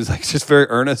 And he was just very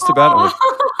earnest about it. Like,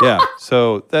 yeah.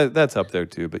 So that's up there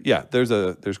too. But yeah, there's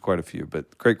quite a few,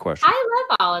 but great question. I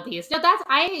love all of these. No,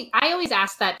 I always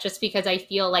ask that just because I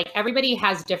feel like everybody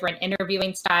has different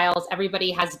interviewing styles. Everybody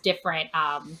has different,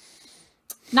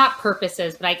 not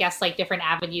purposes, but I guess different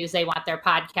avenues they want their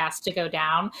podcast to go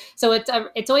down. So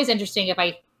it's always interesting if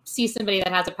I see somebody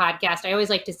that has a podcast. I always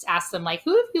like to ask them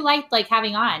who have you liked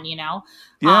having on, Yeah.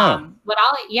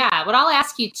 What I'll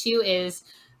ask you too is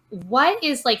what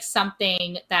is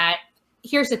something that,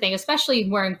 here's the thing, especially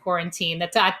we're in quarantine,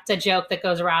 that's a joke that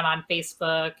goes around on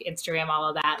Facebook, Instagram, all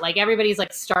of that. Everybody's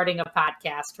starting a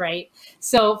podcast, right?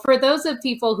 So for those of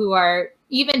people who are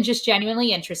even just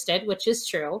genuinely interested, which is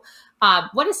true,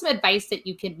 what is some advice that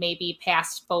you could maybe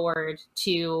pass forward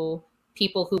to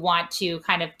people who want to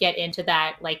kind of get into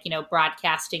that,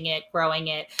 broadcasting it, growing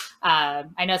it? I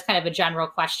know it's kind of a general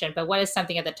question, but what is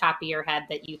something at the top of your head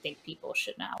that you think people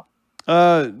should know?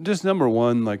 Just number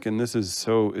one, and this is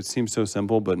it seems so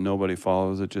simple, but nobody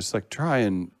follows it. Just try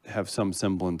and have some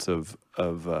semblance of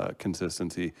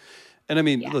consistency. And I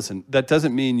mean, listen, that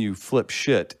doesn't mean you flip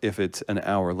shit if it's an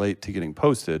hour late to getting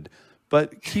posted,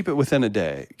 but keep it within a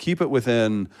day. Keep it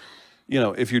within,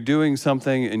 if you're doing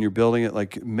something and you're building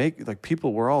it, make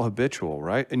people, we're all habitual,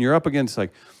 right? And you're up against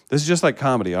this is just like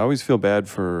comedy. I always feel bad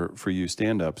for you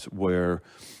stand-ups where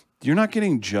you're not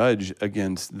getting judged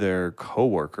against their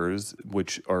coworkers,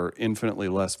 which are infinitely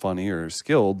less funny or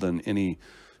skilled than any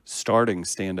starting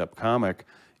stand-up comic.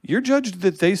 You're judged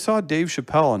that they saw Dave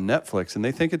Chappelle on Netflix and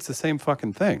they think it's the same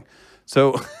fucking thing.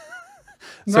 So,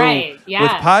 right, yeah.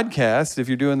 With podcasts, if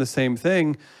you're doing the same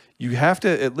thing, you have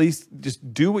to at least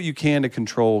just do what you can to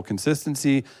control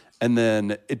consistency. And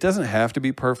then it doesn't have to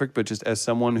be perfect, but just as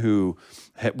someone who,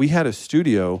 we had a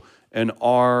studio and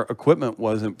our equipment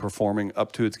wasn't performing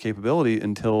up to its capability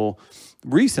until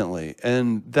recently.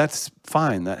 And that's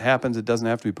fine. That happens. It doesn't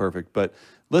have to be perfect. But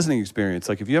listening experience,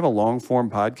 if you have a long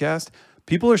form podcast,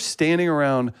 people are standing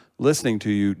around listening to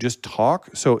you just talk.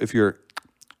 So if you're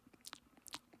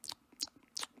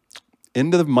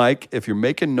into the mic, if you're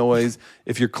making noise,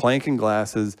 if you're clanking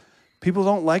glasses, people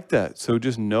don't like that. So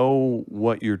just know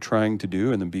what you're trying to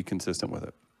do and then be consistent with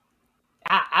it.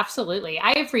 Absolutely.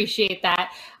 I appreciate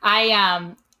that.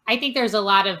 I think there's a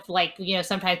lot of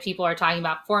sometimes people are talking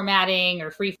about formatting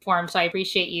or free form. So I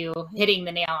appreciate you hitting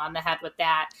the nail on the head with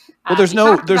that. Well, there's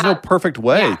no perfect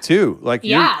way too. That's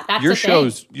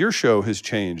your show has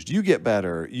changed. You get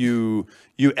better. You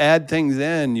add things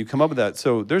in, you come up with that.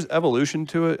 So there's evolution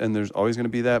to it and there's always going to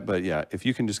be that. But yeah, if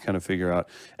you can just kind of figure out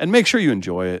and make sure you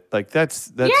enjoy it,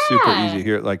 that's super easy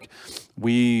here.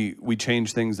 We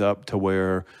change things up to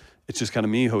where it's just kind of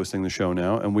me hosting the show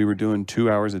now. And we were doing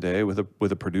 2 hours a day with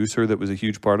a producer that was a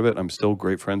huge part of it. I'm still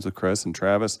great friends with Chris and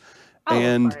Travis. Oh,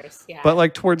 of course, yeah.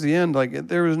 But towards the end,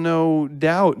 there was no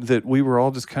doubt that we were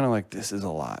all just kind of this is a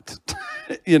lot,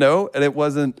 and it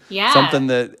wasn't something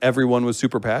that everyone was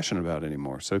super passionate about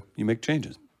anymore. So you make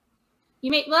changes.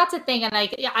 Well, that's the thing. And I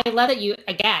love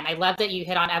that you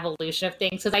hit on evolution of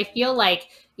things. Cause I feel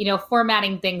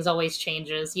formatting things always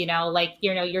changes,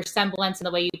 your semblance and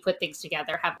the way you put things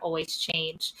together have always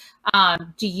changed.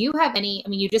 Do you have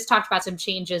you just talked about some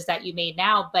changes that you made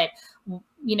now, but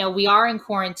we are in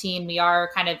quarantine. We are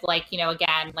kind of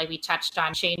again, we touched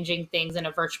on changing things in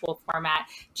a virtual format.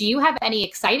 Do you have any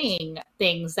exciting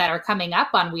things that are coming up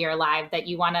on We Are Live that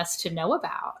you want us to know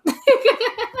about?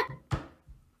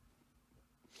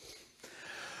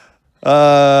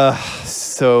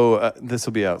 This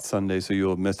will be out Sunday, so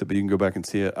you'll have missed it, but you can go back and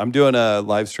see it. I'm doing a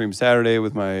live stream Saturday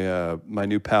with my my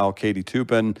new pal Katie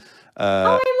Tupin. Oh,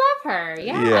 I love her.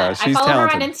 Yeah, she's I follow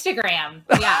talented. her on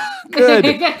Instagram. Yeah, Good.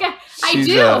 I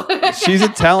do. She's a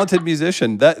talented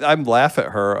musician. That I laugh at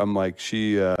her. I'm like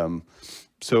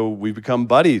so we've become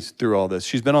buddies through all this.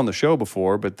 She's been on the show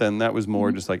before, but then that was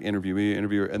more just like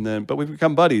interviewer, and then but we've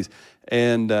become buddies.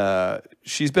 And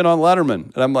she's been on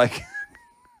Letterman, and I'm like.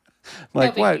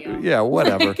 Like, no what? deal. Yeah,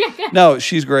 whatever. No,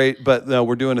 she's great, but no,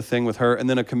 we're doing a thing with her. And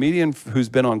then a comedian who's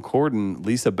been on Corden,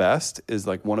 Lisa Best, is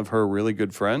like one of her really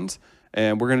good friends.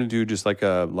 And we're going to do just like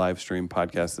a live stream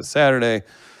podcast this Saturday.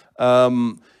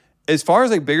 As far as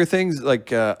like bigger things,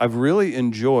 like I've really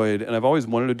enjoyed, and I've always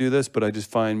wanted to do this, but I just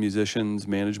find musicians'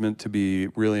 management to be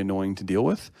really annoying to deal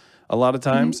with a lot of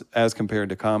times as compared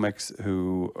to comics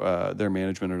who their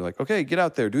management are like, okay, get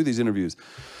out there, do these interviews.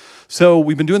 So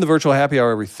we've been doing the virtual happy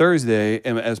hour every Thursday,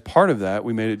 and as part of that,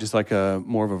 we made it just like a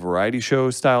more of a variety show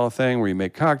style of thing where you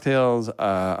make cocktails.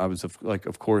 I was like,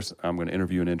 of course, I'm going to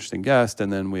interview an interesting guest,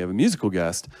 and then we have a musical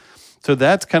guest. So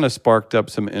that's kind of sparked up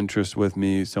some interest with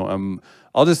me. So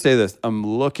I'll just say this: I'm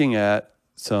looking at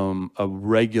a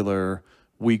regular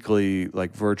weekly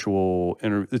like virtual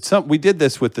interview. We did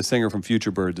this with the singer from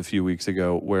Future Birds a few weeks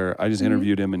ago, where I just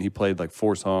interviewed him, and he played like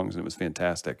 4 songs, and it was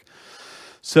fantastic.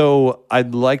 So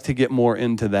I'd like to get more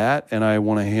into that, and I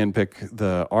want to handpick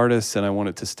the artists, and I want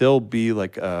it to still be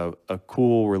like a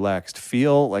cool, relaxed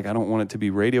feel. Like I don't want it to be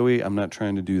radio-y. I'm not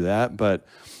trying to do that, but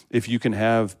if you can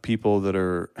have people that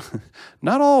are,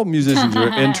 not all musicians are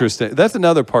interesting. That's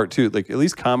another part too. Like at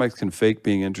least comics can fake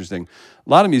being interesting. A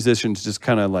lot of musicians just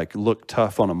kind of like look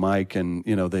tough on a mic, and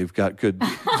they've got good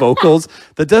vocals.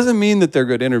 That doesn't mean that they're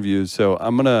good interviews. So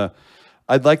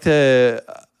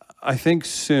I think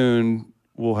soon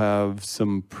we'll have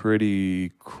some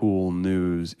pretty cool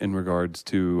news in regards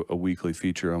to a weekly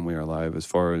feature on We Are Live as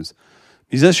far as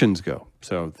musicians go.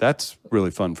 So that's really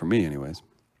fun for me anyways.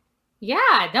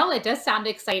 Yeah, no, it does sound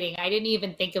exciting. I didn't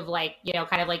even think of like,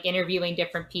 kind of like interviewing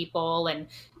different people and,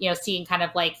 seeing kind of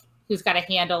like who's got a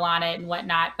handle on it and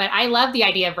whatnot. But I love the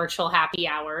idea of virtual happy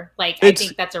hour. Like, I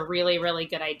think that's a really, really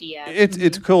good idea.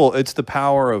 It's cool. It's the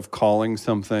power of calling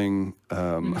something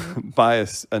by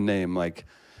a name. Like,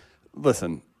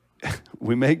 listen,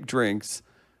 we make drinks,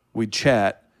 we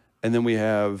chat, and then we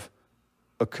have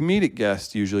a comedic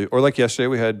guest usually. Or like yesterday,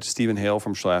 we had Stephen Hale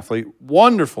from Schlafly.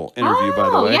 Wonderful interview, by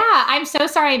the way. Yeah, I'm so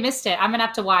sorry I missed it. I'm going to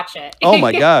have to watch it. Oh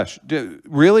my gosh. Dude,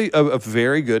 really a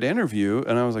very good interview.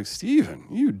 And I was like, Stephen,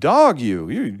 you're doing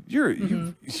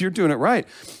it right.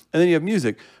 And then you have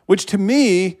music, which to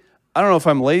me, I don't know if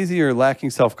I'm lazy or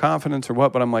lacking self-confidence or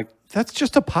what, but I'm like, that's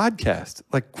just a podcast.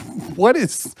 Like, what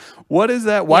is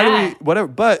that? Why do we, whatever.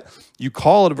 But you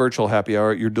call it a virtual happy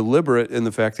hour. You're deliberate in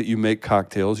the fact that you make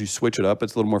cocktails. You switch it up.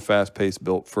 It's a little more fast-paced,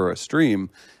 built for a stream.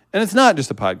 And it's not just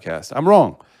a podcast. I'm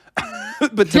wrong.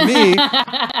 But to me,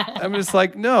 I'm just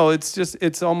like, no,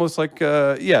 it's almost like,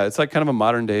 it's like kind of a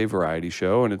modern day variety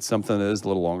show. And it's something that is a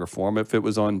little longer form. If it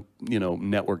was on,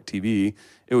 network TV,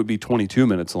 it would be 22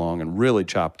 minutes long and really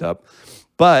chopped up.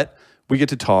 But we get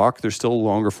to talk. There's still a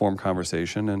longer form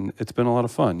conversation, and it's been a lot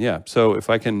of fun. Yeah. So if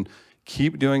I can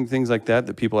keep doing things like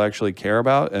that people actually care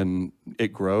about and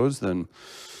it grows, then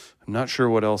I'm not sure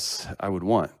what else I would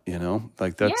want,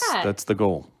 Like that's the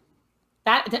goal.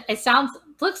 It sounds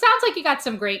like you got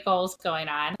some great goals going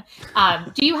on.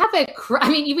 Do you have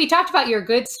we talked about your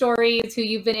good stories, who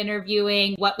you've been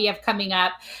interviewing, what we have coming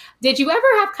up. Did you ever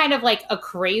have kind of like a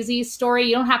crazy story?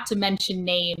 You don't have to mention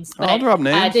names. But, I'll drop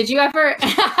names. Did you ever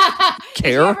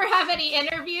have any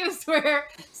interviews where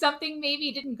something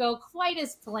maybe didn't go quite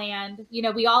as planned?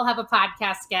 We all have a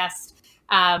podcast guest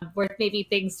where maybe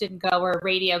things didn't go, or a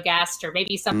radio guest, or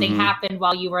maybe something happened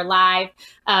while you were live.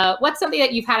 What's something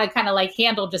that you've had to kind of like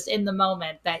handle just in the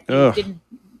moment that you didn't,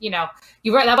 you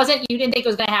didn't think it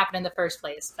was going to happen in the first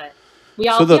place, but we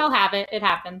all have it. It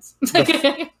happens.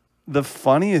 The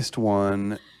funniest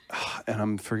one, and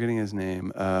I'm forgetting his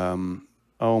name.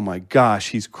 Oh my gosh,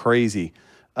 he's crazy.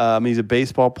 He's a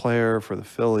baseball player for the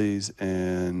Phillies,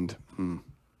 and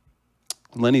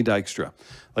Lenny Dykstra.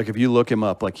 Like if you look him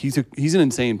up, like he's an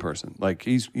insane person. Like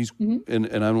he's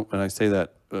and I say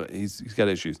that he's got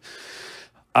issues.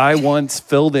 I once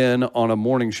filled in on a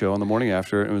morning show on the morning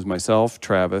after. It was myself,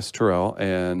 Travis Terrell,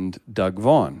 and Doug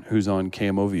Vaughn, who's on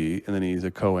KMOV, and then he's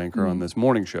a co-anchor on this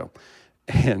morning show.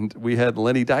 And we had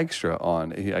Lenny Dykstra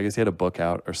on. I guess he had a book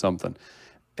out or something,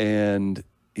 and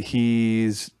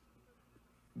he's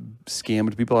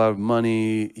scammed people out of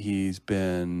money. He's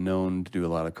been known to do a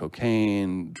lot of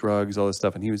cocaine, drugs, all this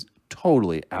stuff, and he was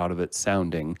totally out of it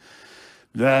sounding.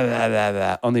 blah, blah, blah,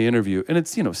 blah, on the interview. And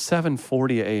it's,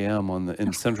 7:40 a.m.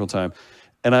 in Central Time.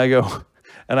 And I go,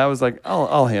 and I was like,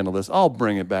 I'll handle this. I'll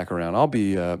bring it back around. I'll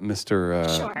be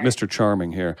Mr.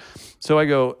 Charming here. So I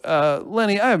go,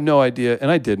 Lenny, I have no idea.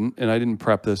 And I didn't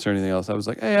prep this or anything else. I was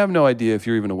like, hey, I have no idea if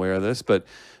you're even aware of this, but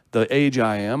the age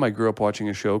I am, I grew up watching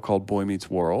a show called Boy Meets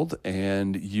World,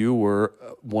 and you were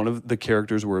one of the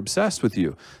characters were obsessed with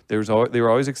you. They were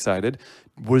always excited.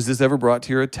 Was this ever brought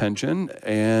to your attention?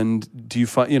 And do you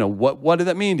find, what did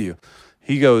that mean to you?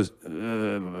 He goes,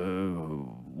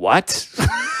 what?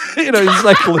 He's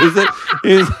like, losing.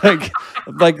 He's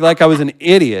like I was an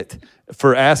idiot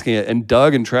for asking it. And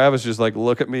Doug and Travis just like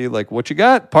look at me like, what you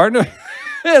got, partner?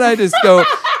 And I just go,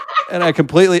 and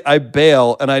I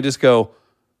bail, and I just go,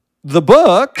 the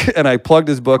book, and I plugged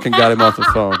his book and got him off the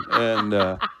phone.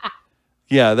 And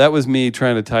yeah, that was me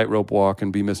trying to tightrope walk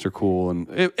and be Mr. Cool, and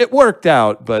it worked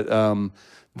out. But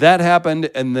that happened,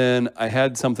 and then I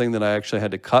had something that I actually had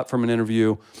to cut from an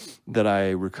interview that I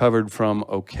recovered from.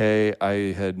 Okay,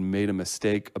 I had made a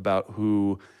mistake about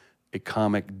who a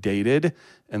comic dated,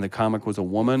 and the comic was a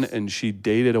woman, and she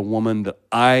dated a woman that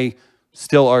I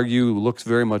still argue looks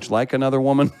very much like another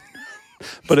woman.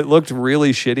 But it looked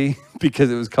really shitty because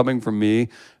it was coming from me.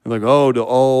 Like, oh, do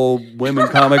all women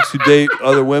comics who date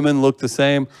other women look the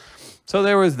same? So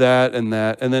there was that. And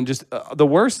then just the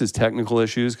worst is technical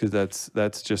issues, because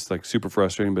that's just like super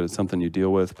frustrating, but it's something you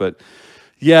deal with. But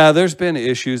yeah, there's been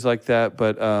issues like that.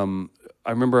 But I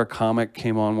remember a comic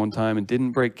came on one time and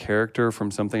didn't break character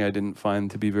from something I didn't find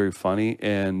to be very funny.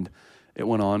 And it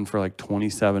went on for like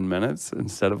 27 minutes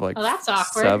instead of like that's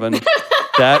awkward. 7.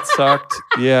 That sucked.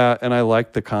 Yeah, and I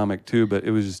liked the comic too, but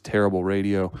it was just terrible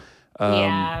radio.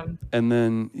 Yeah. And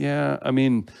then, yeah, I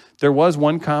mean, there was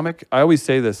one comic. I always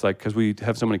say this, like, because we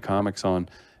have so many comics on.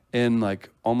 In like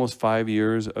almost 5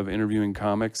 years of interviewing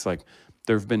comics, like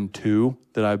there have been 2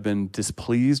 that I've been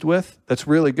displeased with. That's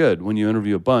really good when you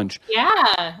interview a bunch. Yeah.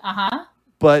 Uh-huh.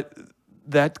 But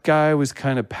that guy was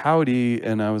kind of pouty,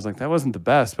 and I was like, that wasn't the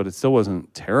best, but it still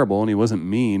wasn't terrible, and he wasn't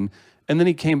mean. And then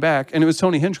he came back, and it was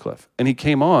Tony Hinchcliffe. And he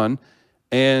came on,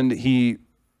 and he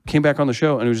came back on the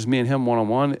show, and it was just me and him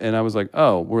one-on-one. And I was like,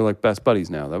 oh, we're like best buddies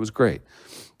now. That was great.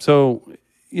 So,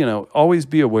 always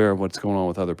be aware of what's going on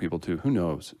with other people too. Who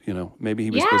knows? Maybe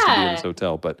he was supposed to be in this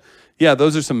hotel. But yeah,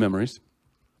 those are some memories.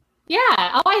 Yeah.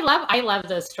 Oh, I love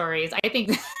those stories. I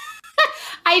think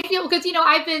I feel, because,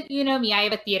 I've been, me, I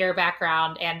have a theater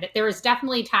background, and there was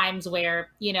definitely times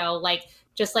where, like,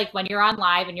 just like when you're on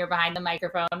live and you're behind the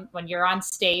microphone, when you're on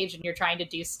stage and you're trying to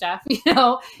do stuff, you get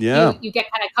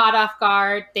kind of caught off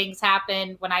guard. Things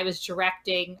happen. When I was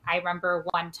directing, I remember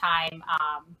one time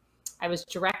I was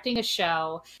directing a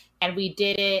show, and we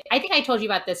did it. I think I told you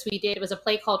about this. It was a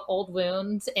play called Old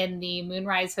Wounds in the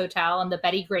Moonrise Hotel, and the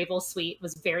Betty Grable suite. It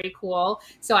was very cool.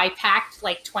 So I packed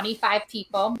like 25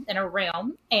 people in a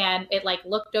room, and it like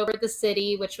looked over the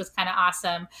city, which was kind of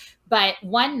awesome. But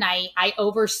one night I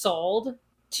oversold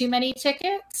too many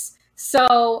tickets.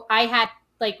 So I had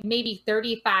like maybe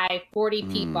 35, 40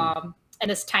 people in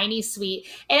this tiny suite.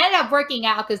 It ended up working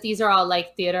out because these are all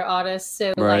like theater artists.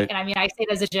 So right. like, and I mean, I say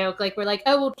it as a joke, like we're like,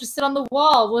 oh, we'll just sit on the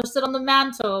wall. We'll sit on the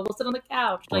mantle. We'll sit on the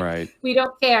couch. Like right. We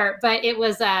don't care. But it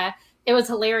was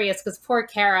hilarious because poor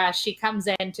Kara, she comes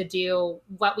in to do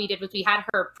what we did was we had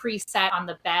her preset on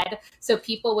the bed. So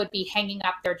people would be hanging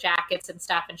up their jackets and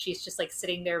stuff, and she's just like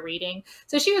sitting there reading.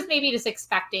 So she was maybe just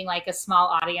expecting like a small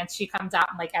audience. She comes out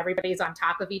and like everybody's on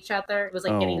top of each other. It was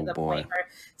like getting to the point where,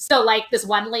 so like this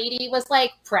one lady was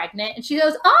like pregnant, and she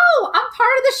goes, oh, I'm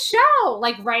part of the show.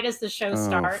 Like right as the show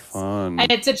starts. Fun.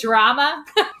 And it's a drama.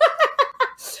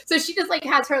 So she just like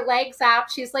has her legs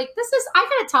out. She's like, I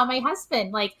gotta tell my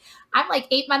husband, like, I'm like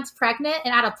 8 months pregnant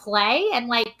and at a play, and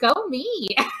like, go me.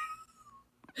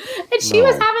 And she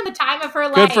was having the time of her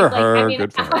life. Good for like, her. I mean,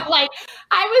 Good for her. Like,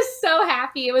 I was so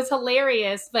happy. It was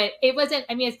hilarious, but it wasn't,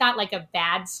 I mean, it's not like a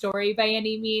bad story by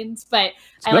any means, but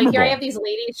here I have these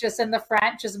ladies just in the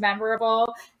front, just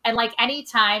memorable. And like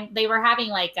anytime they were having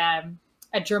like,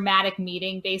 a dramatic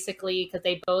meeting basically, because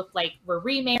they both like were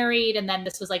remarried, and then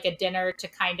this was like a dinner to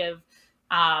kind of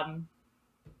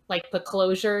like put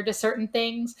closure to certain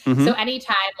things. Mm-hmm. So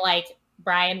anytime like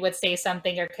Brian would say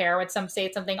something or Kara would say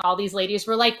something, all these ladies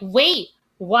were like, wait,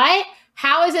 what?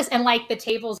 How is this? And like the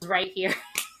table's right here.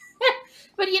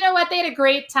 But you know what? They had a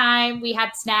great time. We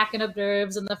had snack and hors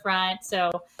d'oeuvres in the front.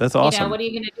 So that's awesome. What are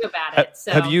you going to do about it?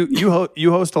 So have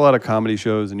you host a lot of comedy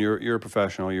shows, and you're a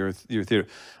professional. You're a theater.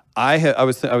 I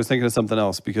was thinking of something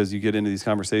else, because you get into these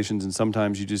conversations and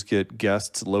sometimes you just get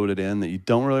guests loaded in that you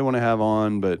don't really want to have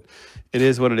on, but it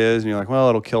is what it is, and you're like, well,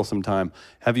 it'll kill some time.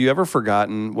 Have you ever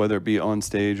forgotten, whether it be on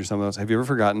stage or something else, have you ever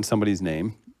forgotten somebody's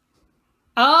name?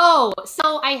 Oh,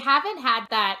 so I haven't had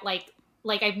that, like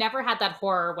I've never had that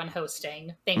horror when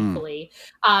hosting, thankfully.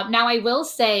 Now I will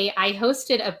say I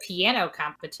hosted a piano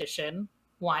competition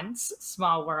once,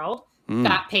 small world.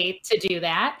 Got paid to do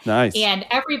that. Nice. And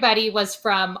everybody was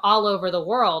from all over the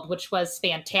world, which was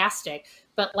fantastic.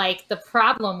 But like the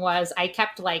problem was I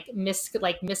kept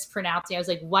mispronouncing. I was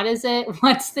like, what is it?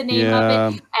 What's the name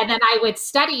of it? And then I would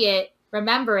study it,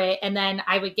 remember it, and then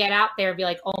I would get out there and be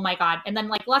like, oh my God. And then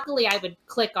like luckily I would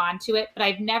click onto it, but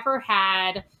I've never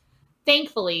had,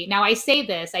 thankfully, now I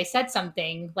said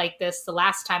something like this the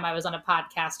last time I was on a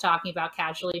podcast talking about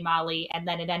Casually Molly, and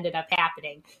then it ended up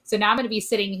happening. So now I'm going to be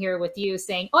sitting here with you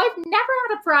saying, oh, I've never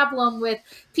had a problem with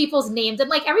people's names.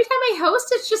 And like every time I host,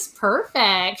 it's just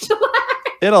perfect.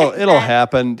 It'll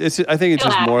happen. I think it's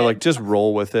just more like, just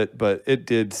roll with it, but it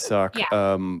did suck.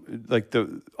 Yeah. Like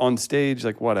on stage,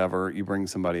 like whatever, you bring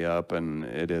somebody up and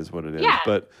it is what it is. Yeah.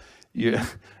 But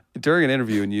during an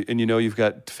interview and you know you've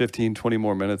got 15, 20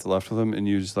 more minutes left with them and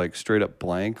you just like straight up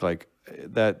blank, like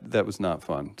that was not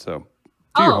fun. So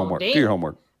do your homework. Do your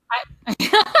homework.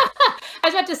 I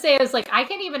was about to say, I was like, I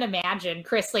can't even imagine,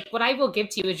 Chris, like what I will give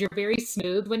to you is you're very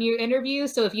smooth when you interview.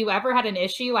 So if you ever had an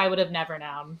issue, I would have never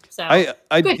known. So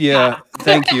yeah,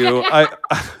 thank you.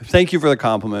 Thank you for the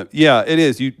compliment. Yeah, it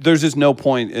is. There's just no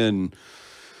point in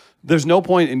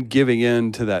giving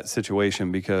in to that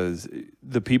situation, because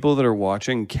the people that are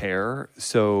watching care.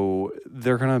 So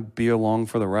they're going to be along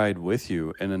for the ride with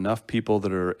you. And enough people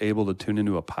that are able to tune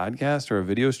into a podcast or a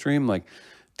video stream, like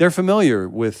they're familiar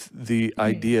with the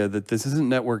idea that this isn't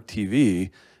network TV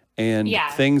and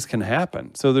things can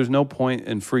happen. So there's no point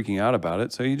in freaking out about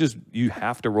it. So you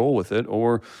have to roll with it,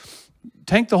 or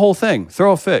tank the whole thing,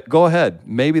 throw a fit, go ahead.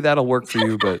 Maybe that'll work for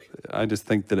you, but I just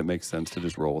think that it makes sense to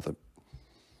just roll with it.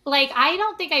 Like, I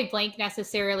don't think I blank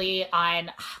necessarily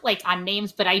on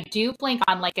names, but I do blank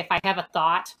on, like, if I have a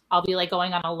thought, I'll be like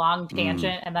going on a long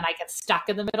tangent and then I get stuck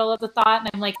in the middle of the thought and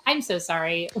I'm like, I'm so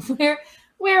sorry.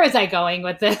 Where was I going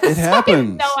with this? It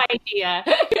happens. I have no idea.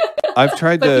 I've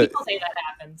tried but people say that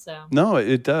happens. So no,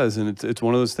 it does, and it's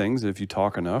one of those things that if you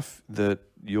talk enough, that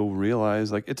you'll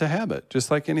realize like it's a habit, just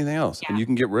like anything else, and you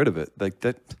can get rid of it. Like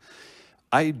that.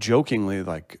 I jokingly,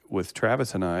 like with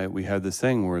Travis and I, we had this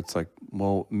thing where it's like,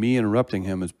 well, me interrupting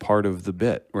him is part of the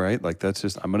bit, right? Like that's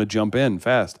just, I'm going to jump in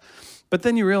fast. But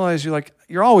then you realize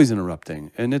you're always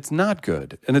interrupting, and it's not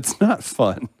good and it's not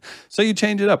fun. So you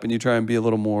change it up and you try and be a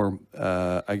little more,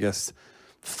 I guess,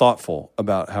 thoughtful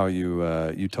about how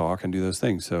you talk and do those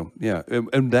things. So yeah,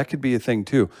 and that could be a thing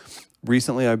too.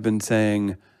 Recently, I've been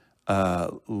saying,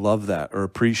 love that or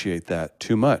appreciate that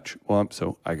too much. Well,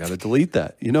 so I got to delete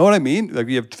that. You know what I mean? Like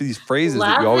you have these phrases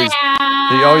that you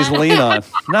always lean on.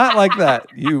 Not like that,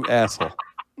 you asshole.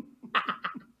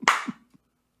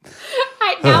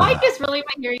 Now I just really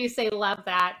want to hear you say love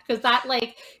that, because that,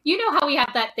 like, you know how we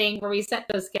have that thing where we set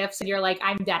those gifts and you're like,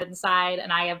 I'm dead inside,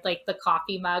 and I have like the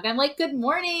coffee mug. I'm like, good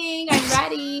morning, I'm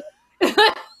ready.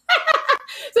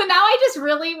 So now I just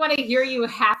really want to hear you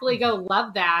happily go,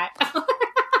 love that.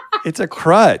 It's a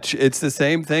crutch. It's the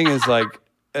same thing as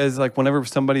like whenever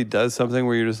somebody does something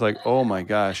where you're just like, oh my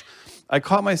gosh. I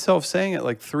caught myself saying it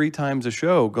like 3 times a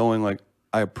show, going like,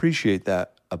 I appreciate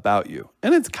that about you.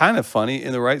 And it's kind of funny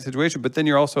in the right situation, but then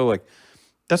you're also like,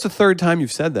 that's the 3rd time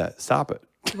you've said that. Stop it.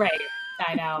 Right.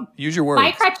 I know. Use your words.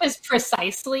 My crutch is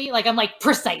precisely. Like, I'm like,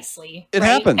 precisely. It right?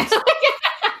 happens.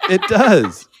 It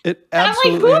does. It absolutely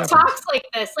I'm like, who happens. talks like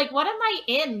this? Like, what am I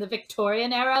in? The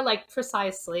Victorian era? Like,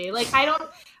 precisely. Like, I don't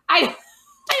even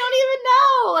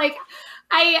know. Like,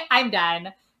 I'm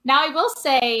done. Now I will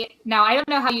say, now I don't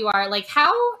know how you are. Like,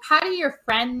 how do your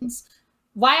friends,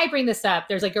 why I bring this up,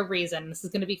 there's like a reason. This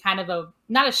is going to be kind of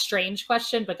not a strange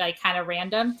question, but like kind of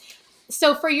random.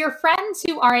 So for your friends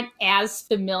who aren't as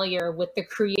familiar with the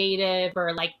creative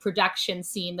or like production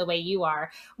scene the way you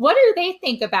are, what do they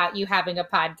think about you having a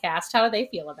podcast? How do they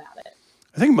feel about it?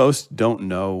 I think most don't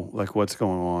know like what's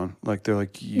going on. Like they're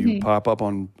like, you pop up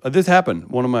on, this happened.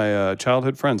 One of my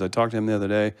childhood friends, I talked to him the other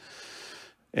day,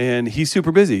 and he's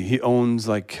super busy. He owns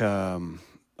like a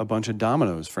bunch of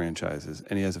Domino's franchises,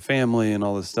 and he has a family and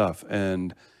all this stuff.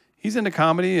 And he's into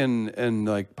comedy and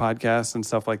like podcasts and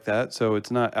stuff like that. So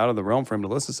it's not out of the realm for him to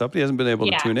listen to stuff. He hasn't been able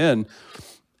to tune in.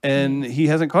 And he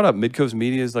hasn't caught up. Midcoast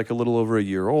Media is like a little over a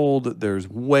year old. There's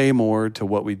way more to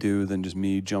what we do than just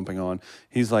me jumping on.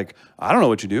 He's like, I don't know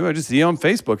what you do. I just see you on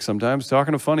Facebook sometimes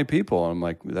talking to funny people. I'm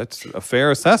like, that's a fair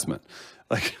assessment.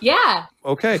 Like, yeah.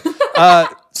 okay.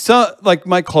 So like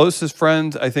my closest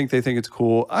friends, I think they think it's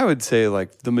cool. I would say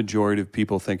like the majority of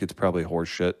people think it's probably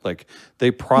horseshit. Like they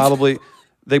probably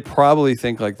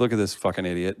think like, look at this fucking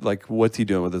idiot. Like, what's he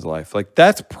doing with his life? Like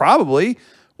that's probably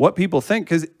what people think,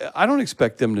 because I don't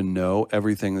expect them to know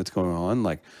everything that's going on.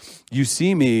 Like you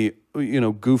see me,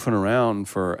 goofing around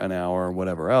for an hour or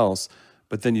whatever else,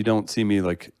 but then you don't see me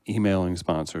like emailing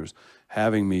sponsors,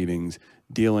 having meetings,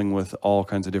 dealing with all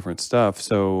kinds of different stuff.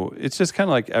 So it's just kind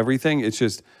of like everything. It's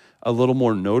just a little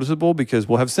more noticeable because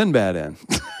we'll have Sinbad in,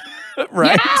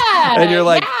 right? Yeah, and you're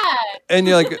like, yeah. and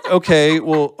you're like,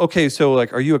 okay. So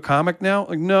like, are you a comic now?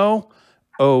 Like, no.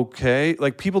 Okay.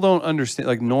 Like people don't understand,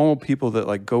 like normal people that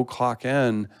like go clock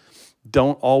in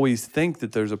don't always think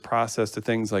that there's a process to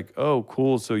things like, oh,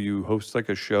 cool. So you host like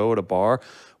a show at a bar.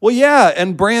 Well, yeah.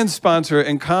 And brand sponsor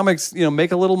and comics,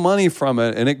 make a little money from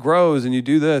it and it grows and you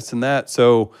do this and that.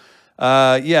 So,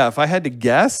 yeah, if I had to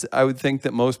guess, I would think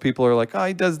that most people are like, oh,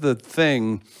 he does the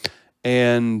thing.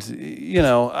 And,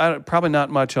 probably not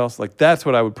much else. Like that's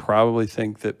what I would probably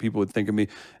think that people would think of me.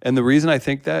 And the reason I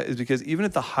think that is because even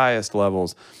at the highest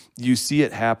levels, you see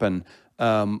it happen.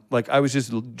 Like I was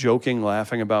just joking,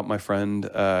 laughing about my friend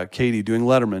Katie doing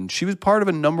Letterman. She was part of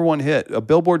a #1 hit, a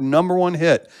Billboard #1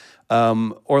 hit.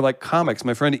 Or like comics.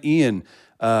 My friend Ian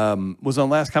was on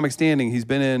Last Comic Standing. He's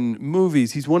been in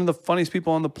movies. He's one of the funniest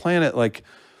people on the planet. Like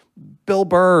Bill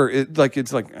Burr.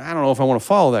 It's like I don't know if I want to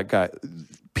follow that guy.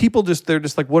 People they're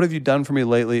just like, what have you done for me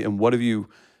lately, and what have you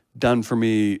done for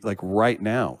me like right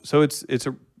now? So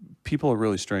people are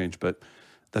really strange, but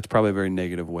that's probably a very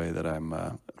negative way that I'm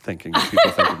thinking that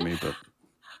people think of me. But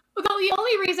Well, the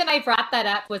only reason I brought that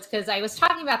up was because I was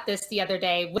talking about this the other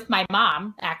day with my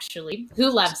mom, actually, who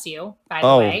loves you, by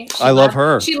the way. I love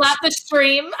her. She loved the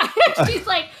stream. She's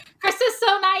like, Chris is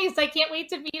so nice. I can't wait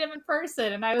to meet him in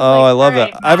person. And I was like, I love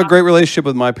that. Mom. I have a great relationship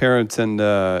with my parents and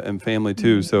family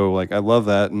too. Mm-hmm. So like I love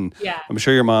that, and yeah. I'm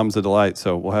sure your mom's a delight.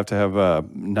 So we'll have to have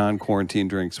non-quarantine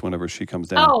drinks whenever she comes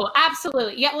down. Oh,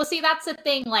 absolutely. Yeah. Well, see, that's the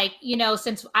thing. Like,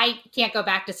 since I can't go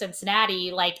back to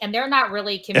Cincinnati, like, and they're not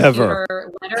really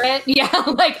computer literate. Yeah,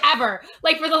 like ever.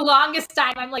 Like for the longest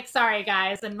time, I'm like, sorry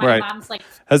guys, and my mom's like,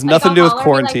 has nothing to do with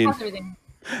quarantine. Like,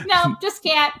 no, just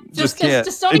can't. Just can't.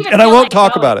 Just don't even. And I won't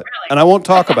talk about it. Really. And I won't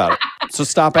talk about it. So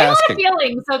stop asking. I have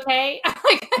feelings, okay? I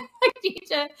need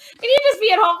to just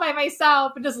be at home by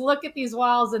myself and just look at these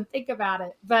walls and think about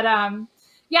it. But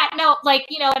yeah, no, like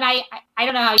and I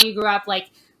don't know how you grew up.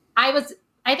 Like I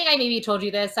think I maybe told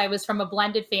you this. I was from a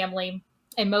blended family.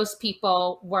 And most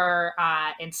people were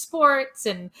in sports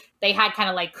and they had kind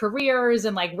of like careers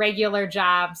and like regular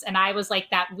jobs. And I was like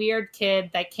that weird kid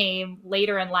that came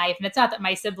later in life. And it's not that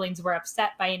my siblings were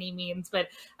upset by any means, but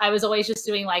I was always just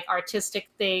doing like artistic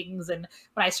things. And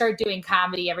when I started doing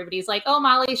comedy, everybody's like, oh,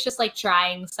 Molly's just like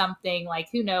trying something, like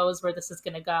who knows where this is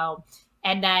going to go.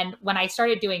 And then when I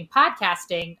started doing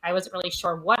podcasting, I wasn't really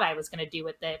sure what I was going to do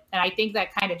with it. And I think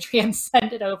that kind of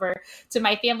transcended over to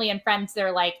my family and friends.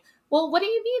 They're like, well, what do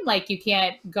you mean? Like you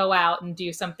can't go out and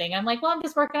do something? I'm like, well, I'm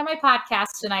just working on my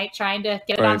podcast tonight, trying to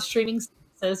get it on streaming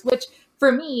services, which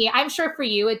for me, I'm sure for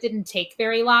you, it didn't take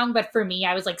very long. But for me,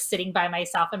 I was like sitting by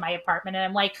myself in my apartment and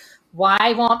I'm like,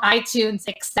 why won't iTunes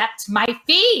accept my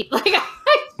feed? Like,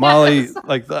 Molly,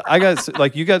 like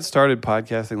you got started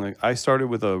podcasting. Like I started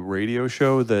with a radio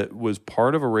show that was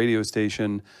part of a radio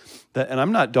station and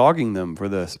I'm not dogging them for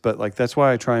this, but like that's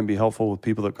why I try and be helpful with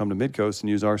people that come to Midcoast and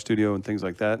use our studio and things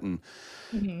like that. And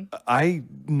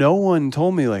no one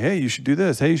told me like, hey, you should do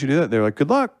this. Hey, you should do that. They're like, good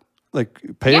luck. Like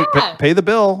pay the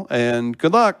bill and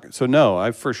good luck. So no,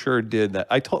 I for sure did that.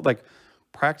 I told like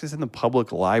practice in the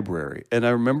public library. And I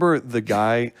remember the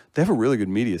guy, they have a really good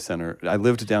media center. I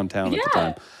lived downtown at the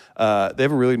time. They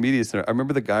have a really good media center. I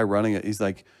remember the guy running it. He's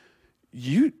like,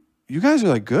 you guys are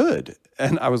like good.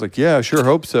 And I was like, yeah, I sure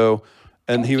hope so.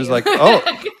 And he was like,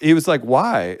 oh, he was like,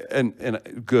 why?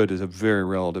 And good is a very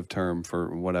relative term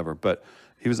for whatever. But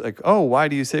he was like, oh, why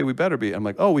do you say we better be? I'm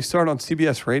like, oh, we start on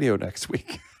CBS Radio next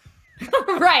week.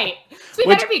 Right. So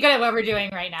we better be good at what we're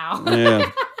doing right now. Yeah.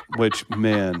 Which,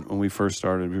 man, when we first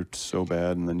started, we were so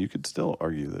bad. And then you could still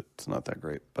argue that it's not that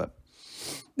great. But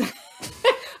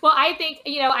well, I think,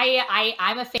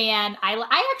 I'm a fan.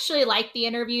 I actually like the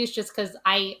interviews just because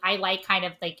I like kind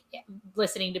of like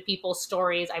listening to people's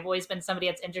stories. I've always been somebody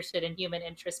that's interested in human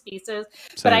interest pieces.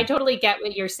 Same. But I totally get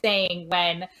what you're saying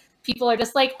when people are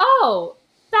just like, oh,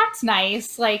 that's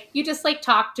nice. Like you just like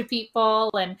talk to people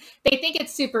and they think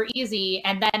it's super easy.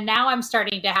 And then now I'm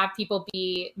starting to have people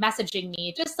be messaging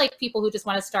me, just like people who just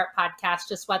want to start podcasts,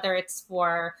 just whether it's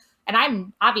for, and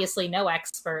I'm obviously no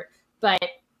expert, but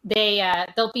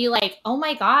they'll be like, oh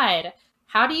my God,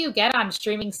 how do you get on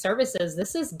streaming services?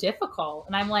 This is difficult.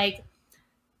 And I'm like,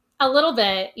 a little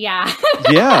bit. Yeah.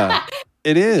 Yeah,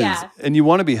 it is. Yeah. And you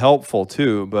want to be helpful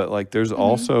too. But like, there's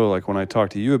also like when I talk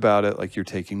to you about it, like you're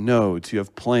taking notes, you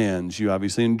have plans, you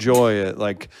obviously enjoy it.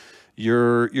 Like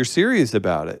you're serious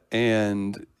about it.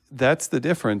 And that's the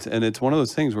difference. And it's one of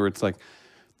those things where it's like,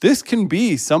 this can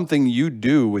be something you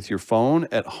do with your phone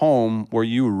at home where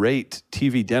you rate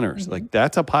TV dinners. Like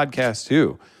that's a podcast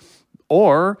too.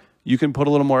 Or you can put a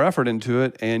little more effort into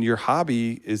it and your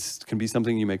hobby can be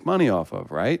something you make money off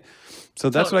of, right?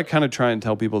 So that's what I kind of try and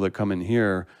tell people that come in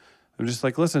here. I'm just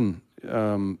like, listen,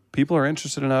 people are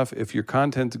interested enough. If your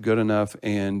content's good enough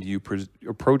and you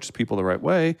approach people the right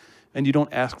way and you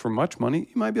don't ask for much money,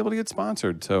 you might be able to get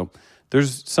sponsored. So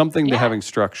there's something to having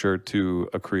structure to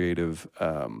a creative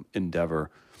endeavor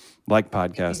like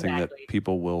podcasting that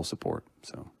people will support.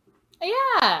 So,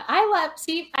 yeah,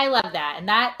 I love that. And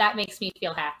that makes me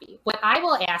feel happy. What I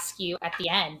will ask you at the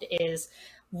end is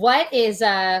what's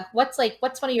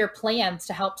one of your plans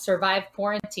to help survive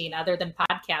quarantine other than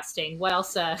podcasting? What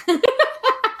else?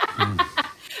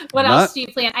 What else do you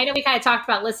plan? I know we kind of talked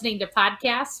about listening to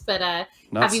podcasts, but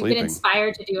have you been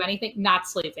inspired to do anything? Not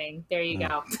sleeping. There you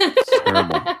go.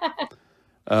 Terrible.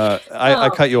 I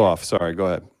cut you off. Sorry. Go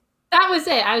ahead. That was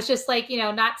it. I was just like,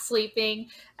 not sleeping.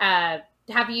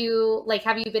 Have you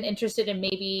been interested in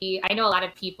maybe, I know a lot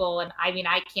of people, and I mean,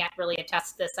 I can't really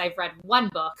attest to this. I've read one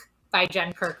book by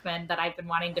Jen Kirkman that I've been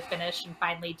wanting to finish and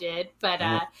finally did. But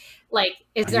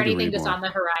is there anything just on the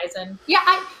horizon? Yeah,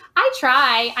 I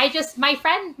try. My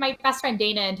best friend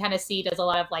Dana in Tennessee does a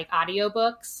lot of like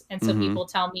audiobooks. And so people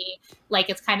tell me like,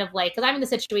 it's kind of like, cause I'm in the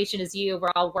situation as you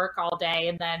where I'll work all day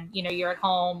and then, you're at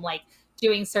home, like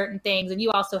doing certain things. And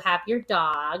you also have your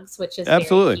dogs, which is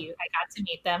absolutely very cute. I got to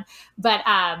meet them. But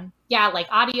like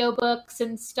audiobooks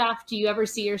and stuff. Do you ever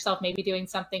see yourself maybe doing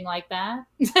something like that?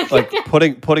 Like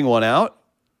putting one out?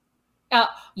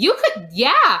 You could,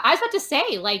 yeah. I was about to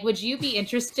say, like, would you be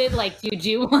interested? Like, do you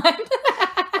do one?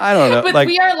 I don't know. With like,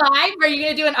 We Are Live, are you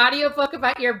going to do an audiobook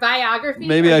about your biography?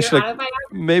 Maybe I should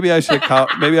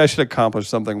accomplish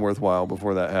something worthwhile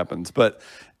before that happens. But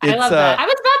I love that. I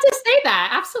was about to say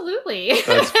that. Absolutely.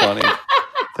 That's funny.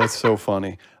 That's so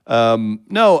funny.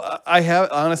 No, I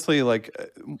have honestly, like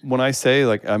when I say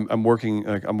like I'm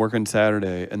working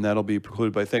Saturday and that'll be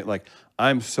precluded by things like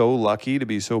I'm so lucky to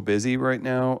be so busy right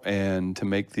now and to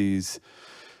make these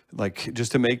like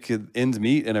just to make ends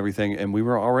meet and everything. And we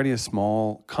were already a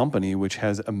small company, which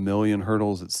has a million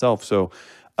hurdles itself. So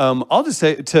I'll just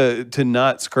say to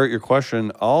not skirt your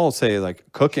question, I'll say like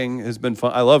cooking has been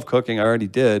fun. I love cooking. I already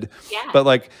did. Yeah. But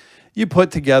like you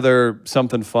put together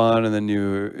something fun and then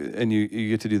you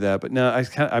get to do that. But no,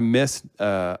 I miss,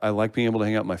 I like being able to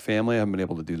hang out with my family. I haven't been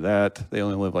able to do that. They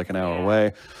only live like an hour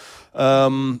away.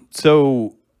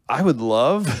 So I would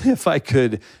love if I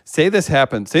could say this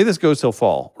goes till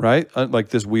fall, right? Like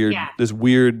this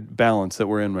weird balance that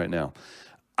we're in right now.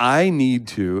 I need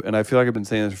to, and I feel like I've been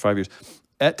saying this for 5 years.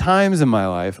 At times in my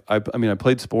life, I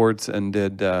played sports and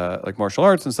did like martial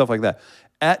arts and stuff like that.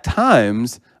 At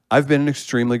times, I've been in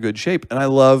extremely good shape, and I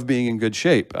love being in good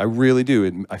shape. I really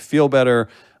do. I feel better.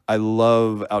 I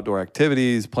love outdoor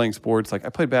activities, playing sports. Like I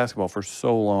played basketball for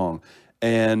so long,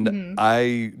 and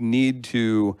I need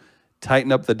to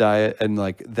tighten up the diet, and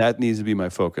like that needs to be my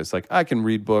focus. Like I can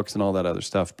read books and all that other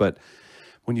stuff, but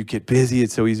when you get busy,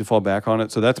 it's so easy to fall back on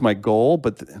it. So that's my goal,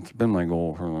 but it's been my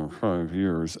goal for 5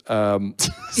 years.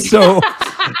 So,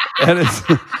 and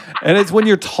it's when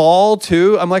you're tall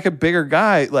too. I'm like a bigger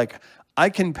guy. Like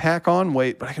I can pack on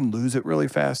weight, but I can lose it really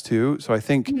fast too. So I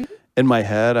think in my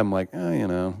head, I'm like,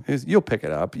 oh, you'll pick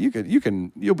it up.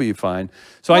 You'll be fine.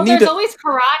 So I need there's always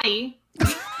karate.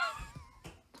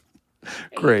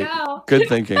 Great. Good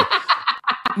thinking.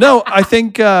 No, I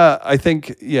think,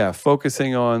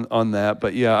 focusing on that.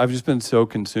 But yeah, I've just been so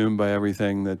consumed by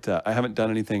everything that I haven't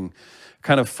done anything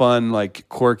kind of fun, like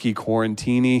quirky,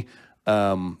 quarantine-y,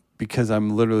 because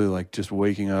I'm literally like just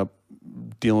waking up,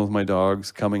 dealing with my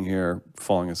dogs, coming here,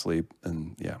 falling asleep,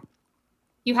 and yeah.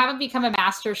 You haven't become a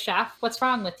master chef? What's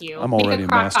wrong with you? I'm already a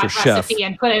master chef. Recipe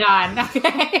and put it on.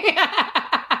 Okay.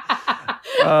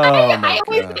 Oh, I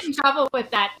always get in trouble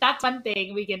with that. That's one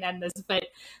thing. We can end this, but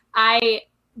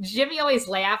Jimmy always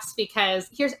laughs because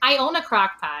I own a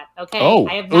crock pot. Okay. Oh.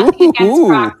 I have nothing against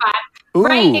crock pot. Ooh.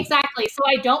 Right. Exactly. So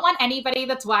I don't want anybody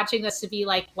that's watching this to be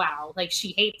like, wow, like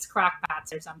she hates crock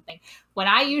pots or something. When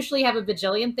I usually have a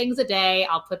bajillion things a day,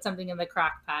 I'll put something in the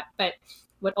crock pot. But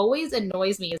what always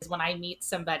annoys me is when I meet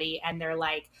somebody and they're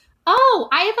like, oh,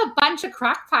 I have a bunch of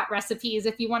crock pot recipes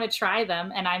if you want to try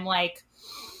them. And I'm like,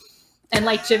 and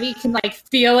like Jimmy can like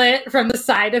feel it from the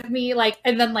side of me, like,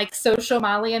 and then like social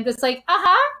Molly, I'm just like,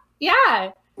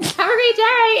 yeah, have a great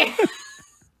day.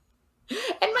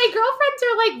 And my girlfriends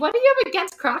are like, what do you have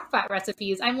against crockpot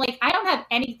recipes? I'm like, I don't have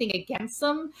anything against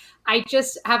them.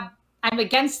 I'm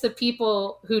against the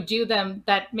people who do them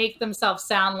that make themselves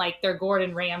sound like they're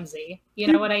Gordon Ramsay. You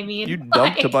know what I mean? You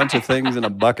dumped a bunch of things in a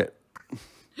bucket.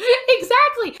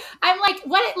 Exactly. I'm like,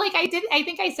 what? Like I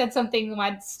think I said something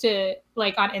once to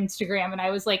like on Instagram, and I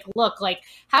was like, look, like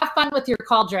have fun with your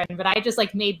cauldron, but I just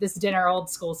like made this dinner old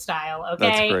school style.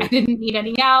 Okay. I didn't need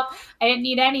any help. I didn't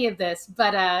need any of this,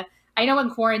 but, I know in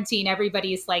quarantine,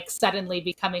 everybody's like suddenly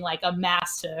becoming like a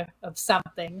master of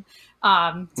something.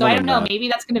 So I don't know. Maybe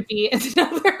that's going to be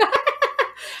another.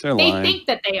 They think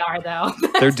that they are, though.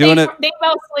 They're doing it. They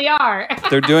mostly are.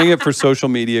 They're doing it for social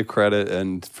media credit,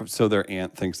 and so their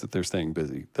aunt thinks that they're staying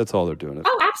busy. That's all they're doing it.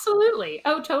 Oh, absolutely.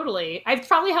 Oh, totally. I've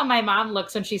probably how my mom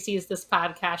looks when she sees this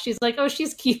podcast. She's like, "Oh,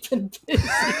 she's keeping busy."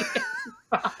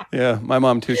 Yeah, my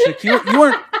mom too. She's like,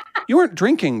 you weren't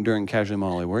drinking during Casually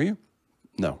Molly, were you?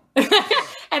 No.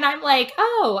 And I'm like,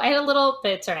 oh, I had a little,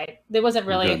 but it's all right. There wasn't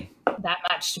really that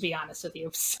much, to be honest with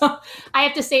you. So I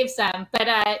have to save some. But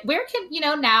where can,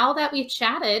 now that we've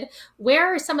chatted,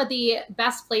 where are some of the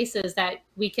best places that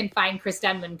we can find Chris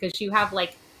Denman? Because you have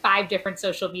like 5 different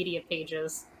social media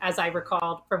pages, as I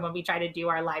recalled from when we try to do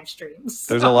our live streams.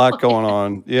 There's a lot going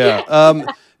on. Yeah.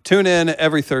 Tune in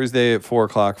every Thursday at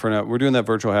 4:00 for now. We're doing that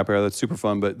virtual happy hour. That's super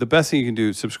fun. But the best thing you can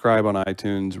do, subscribe on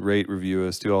iTunes, rate, review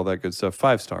us, do all that good stuff.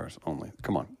 5 stars only.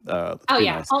 Come on.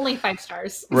 Nice. Only 5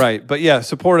 stars. Right. But yeah,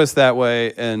 support us that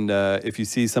way. And if you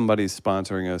see somebody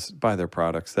sponsoring us, buy their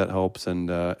products. That helps.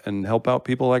 And help out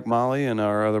people like Molly and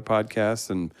our other podcasts.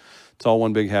 And it's all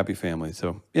one big happy family.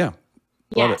 So yeah.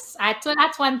 Yes,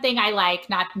 that's one thing I like,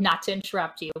 not to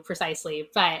interrupt you precisely,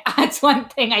 but that's one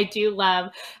thing I do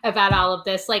love about all of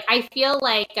this. Like, I feel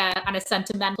like on a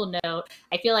sentimental note,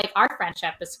 I feel like our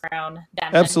friendship has grown,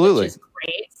 Denman, absolutely, which is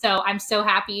great. So I'm so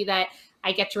happy that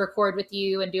I get to record with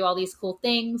you and do all these cool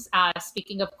things.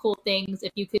 Speaking of cool things,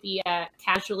 if you could be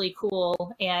casually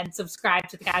cool and subscribe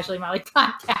to the Casually Molly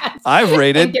podcast. I've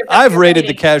rated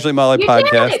the Casually Molly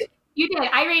podcast. You did.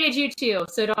 I rated you too,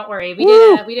 so don't worry. We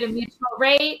did a mutual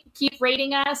rate. Keep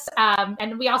rating us,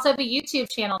 and we also have a YouTube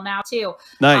channel now too.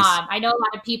 Nice. I know a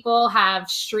lot of people have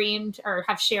streamed or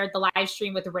have shared the live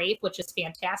stream with Rafe, which is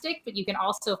fantastic. But you can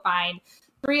also find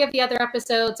 3 of the other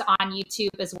episodes on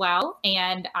YouTube as well.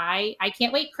 And I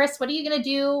can't wait. Chris, what are you gonna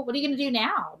do? What are you gonna do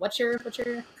now? What's your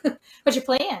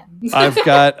plan?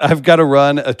 I've got to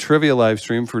run a trivia live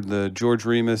stream for the George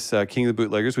Remus King of the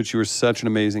Bootleggers, which you were such an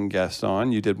amazing guest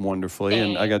on. You did wonderfully,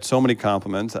 and I got so many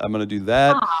compliments. I'm gonna do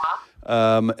that.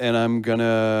 And I'm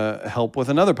gonna help with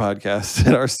another podcast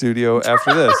at our studio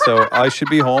after this. So I should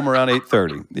be home around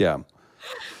 8:30. Yeah.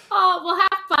 Oh, well,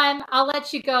 have fun. I'll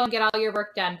let you go and get all your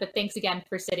work done. But thanks again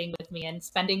for sitting with me and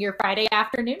spending your Friday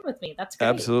afternoon with me. That's great.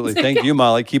 Absolutely. Thank you,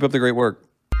 Molly. Keep up the great work.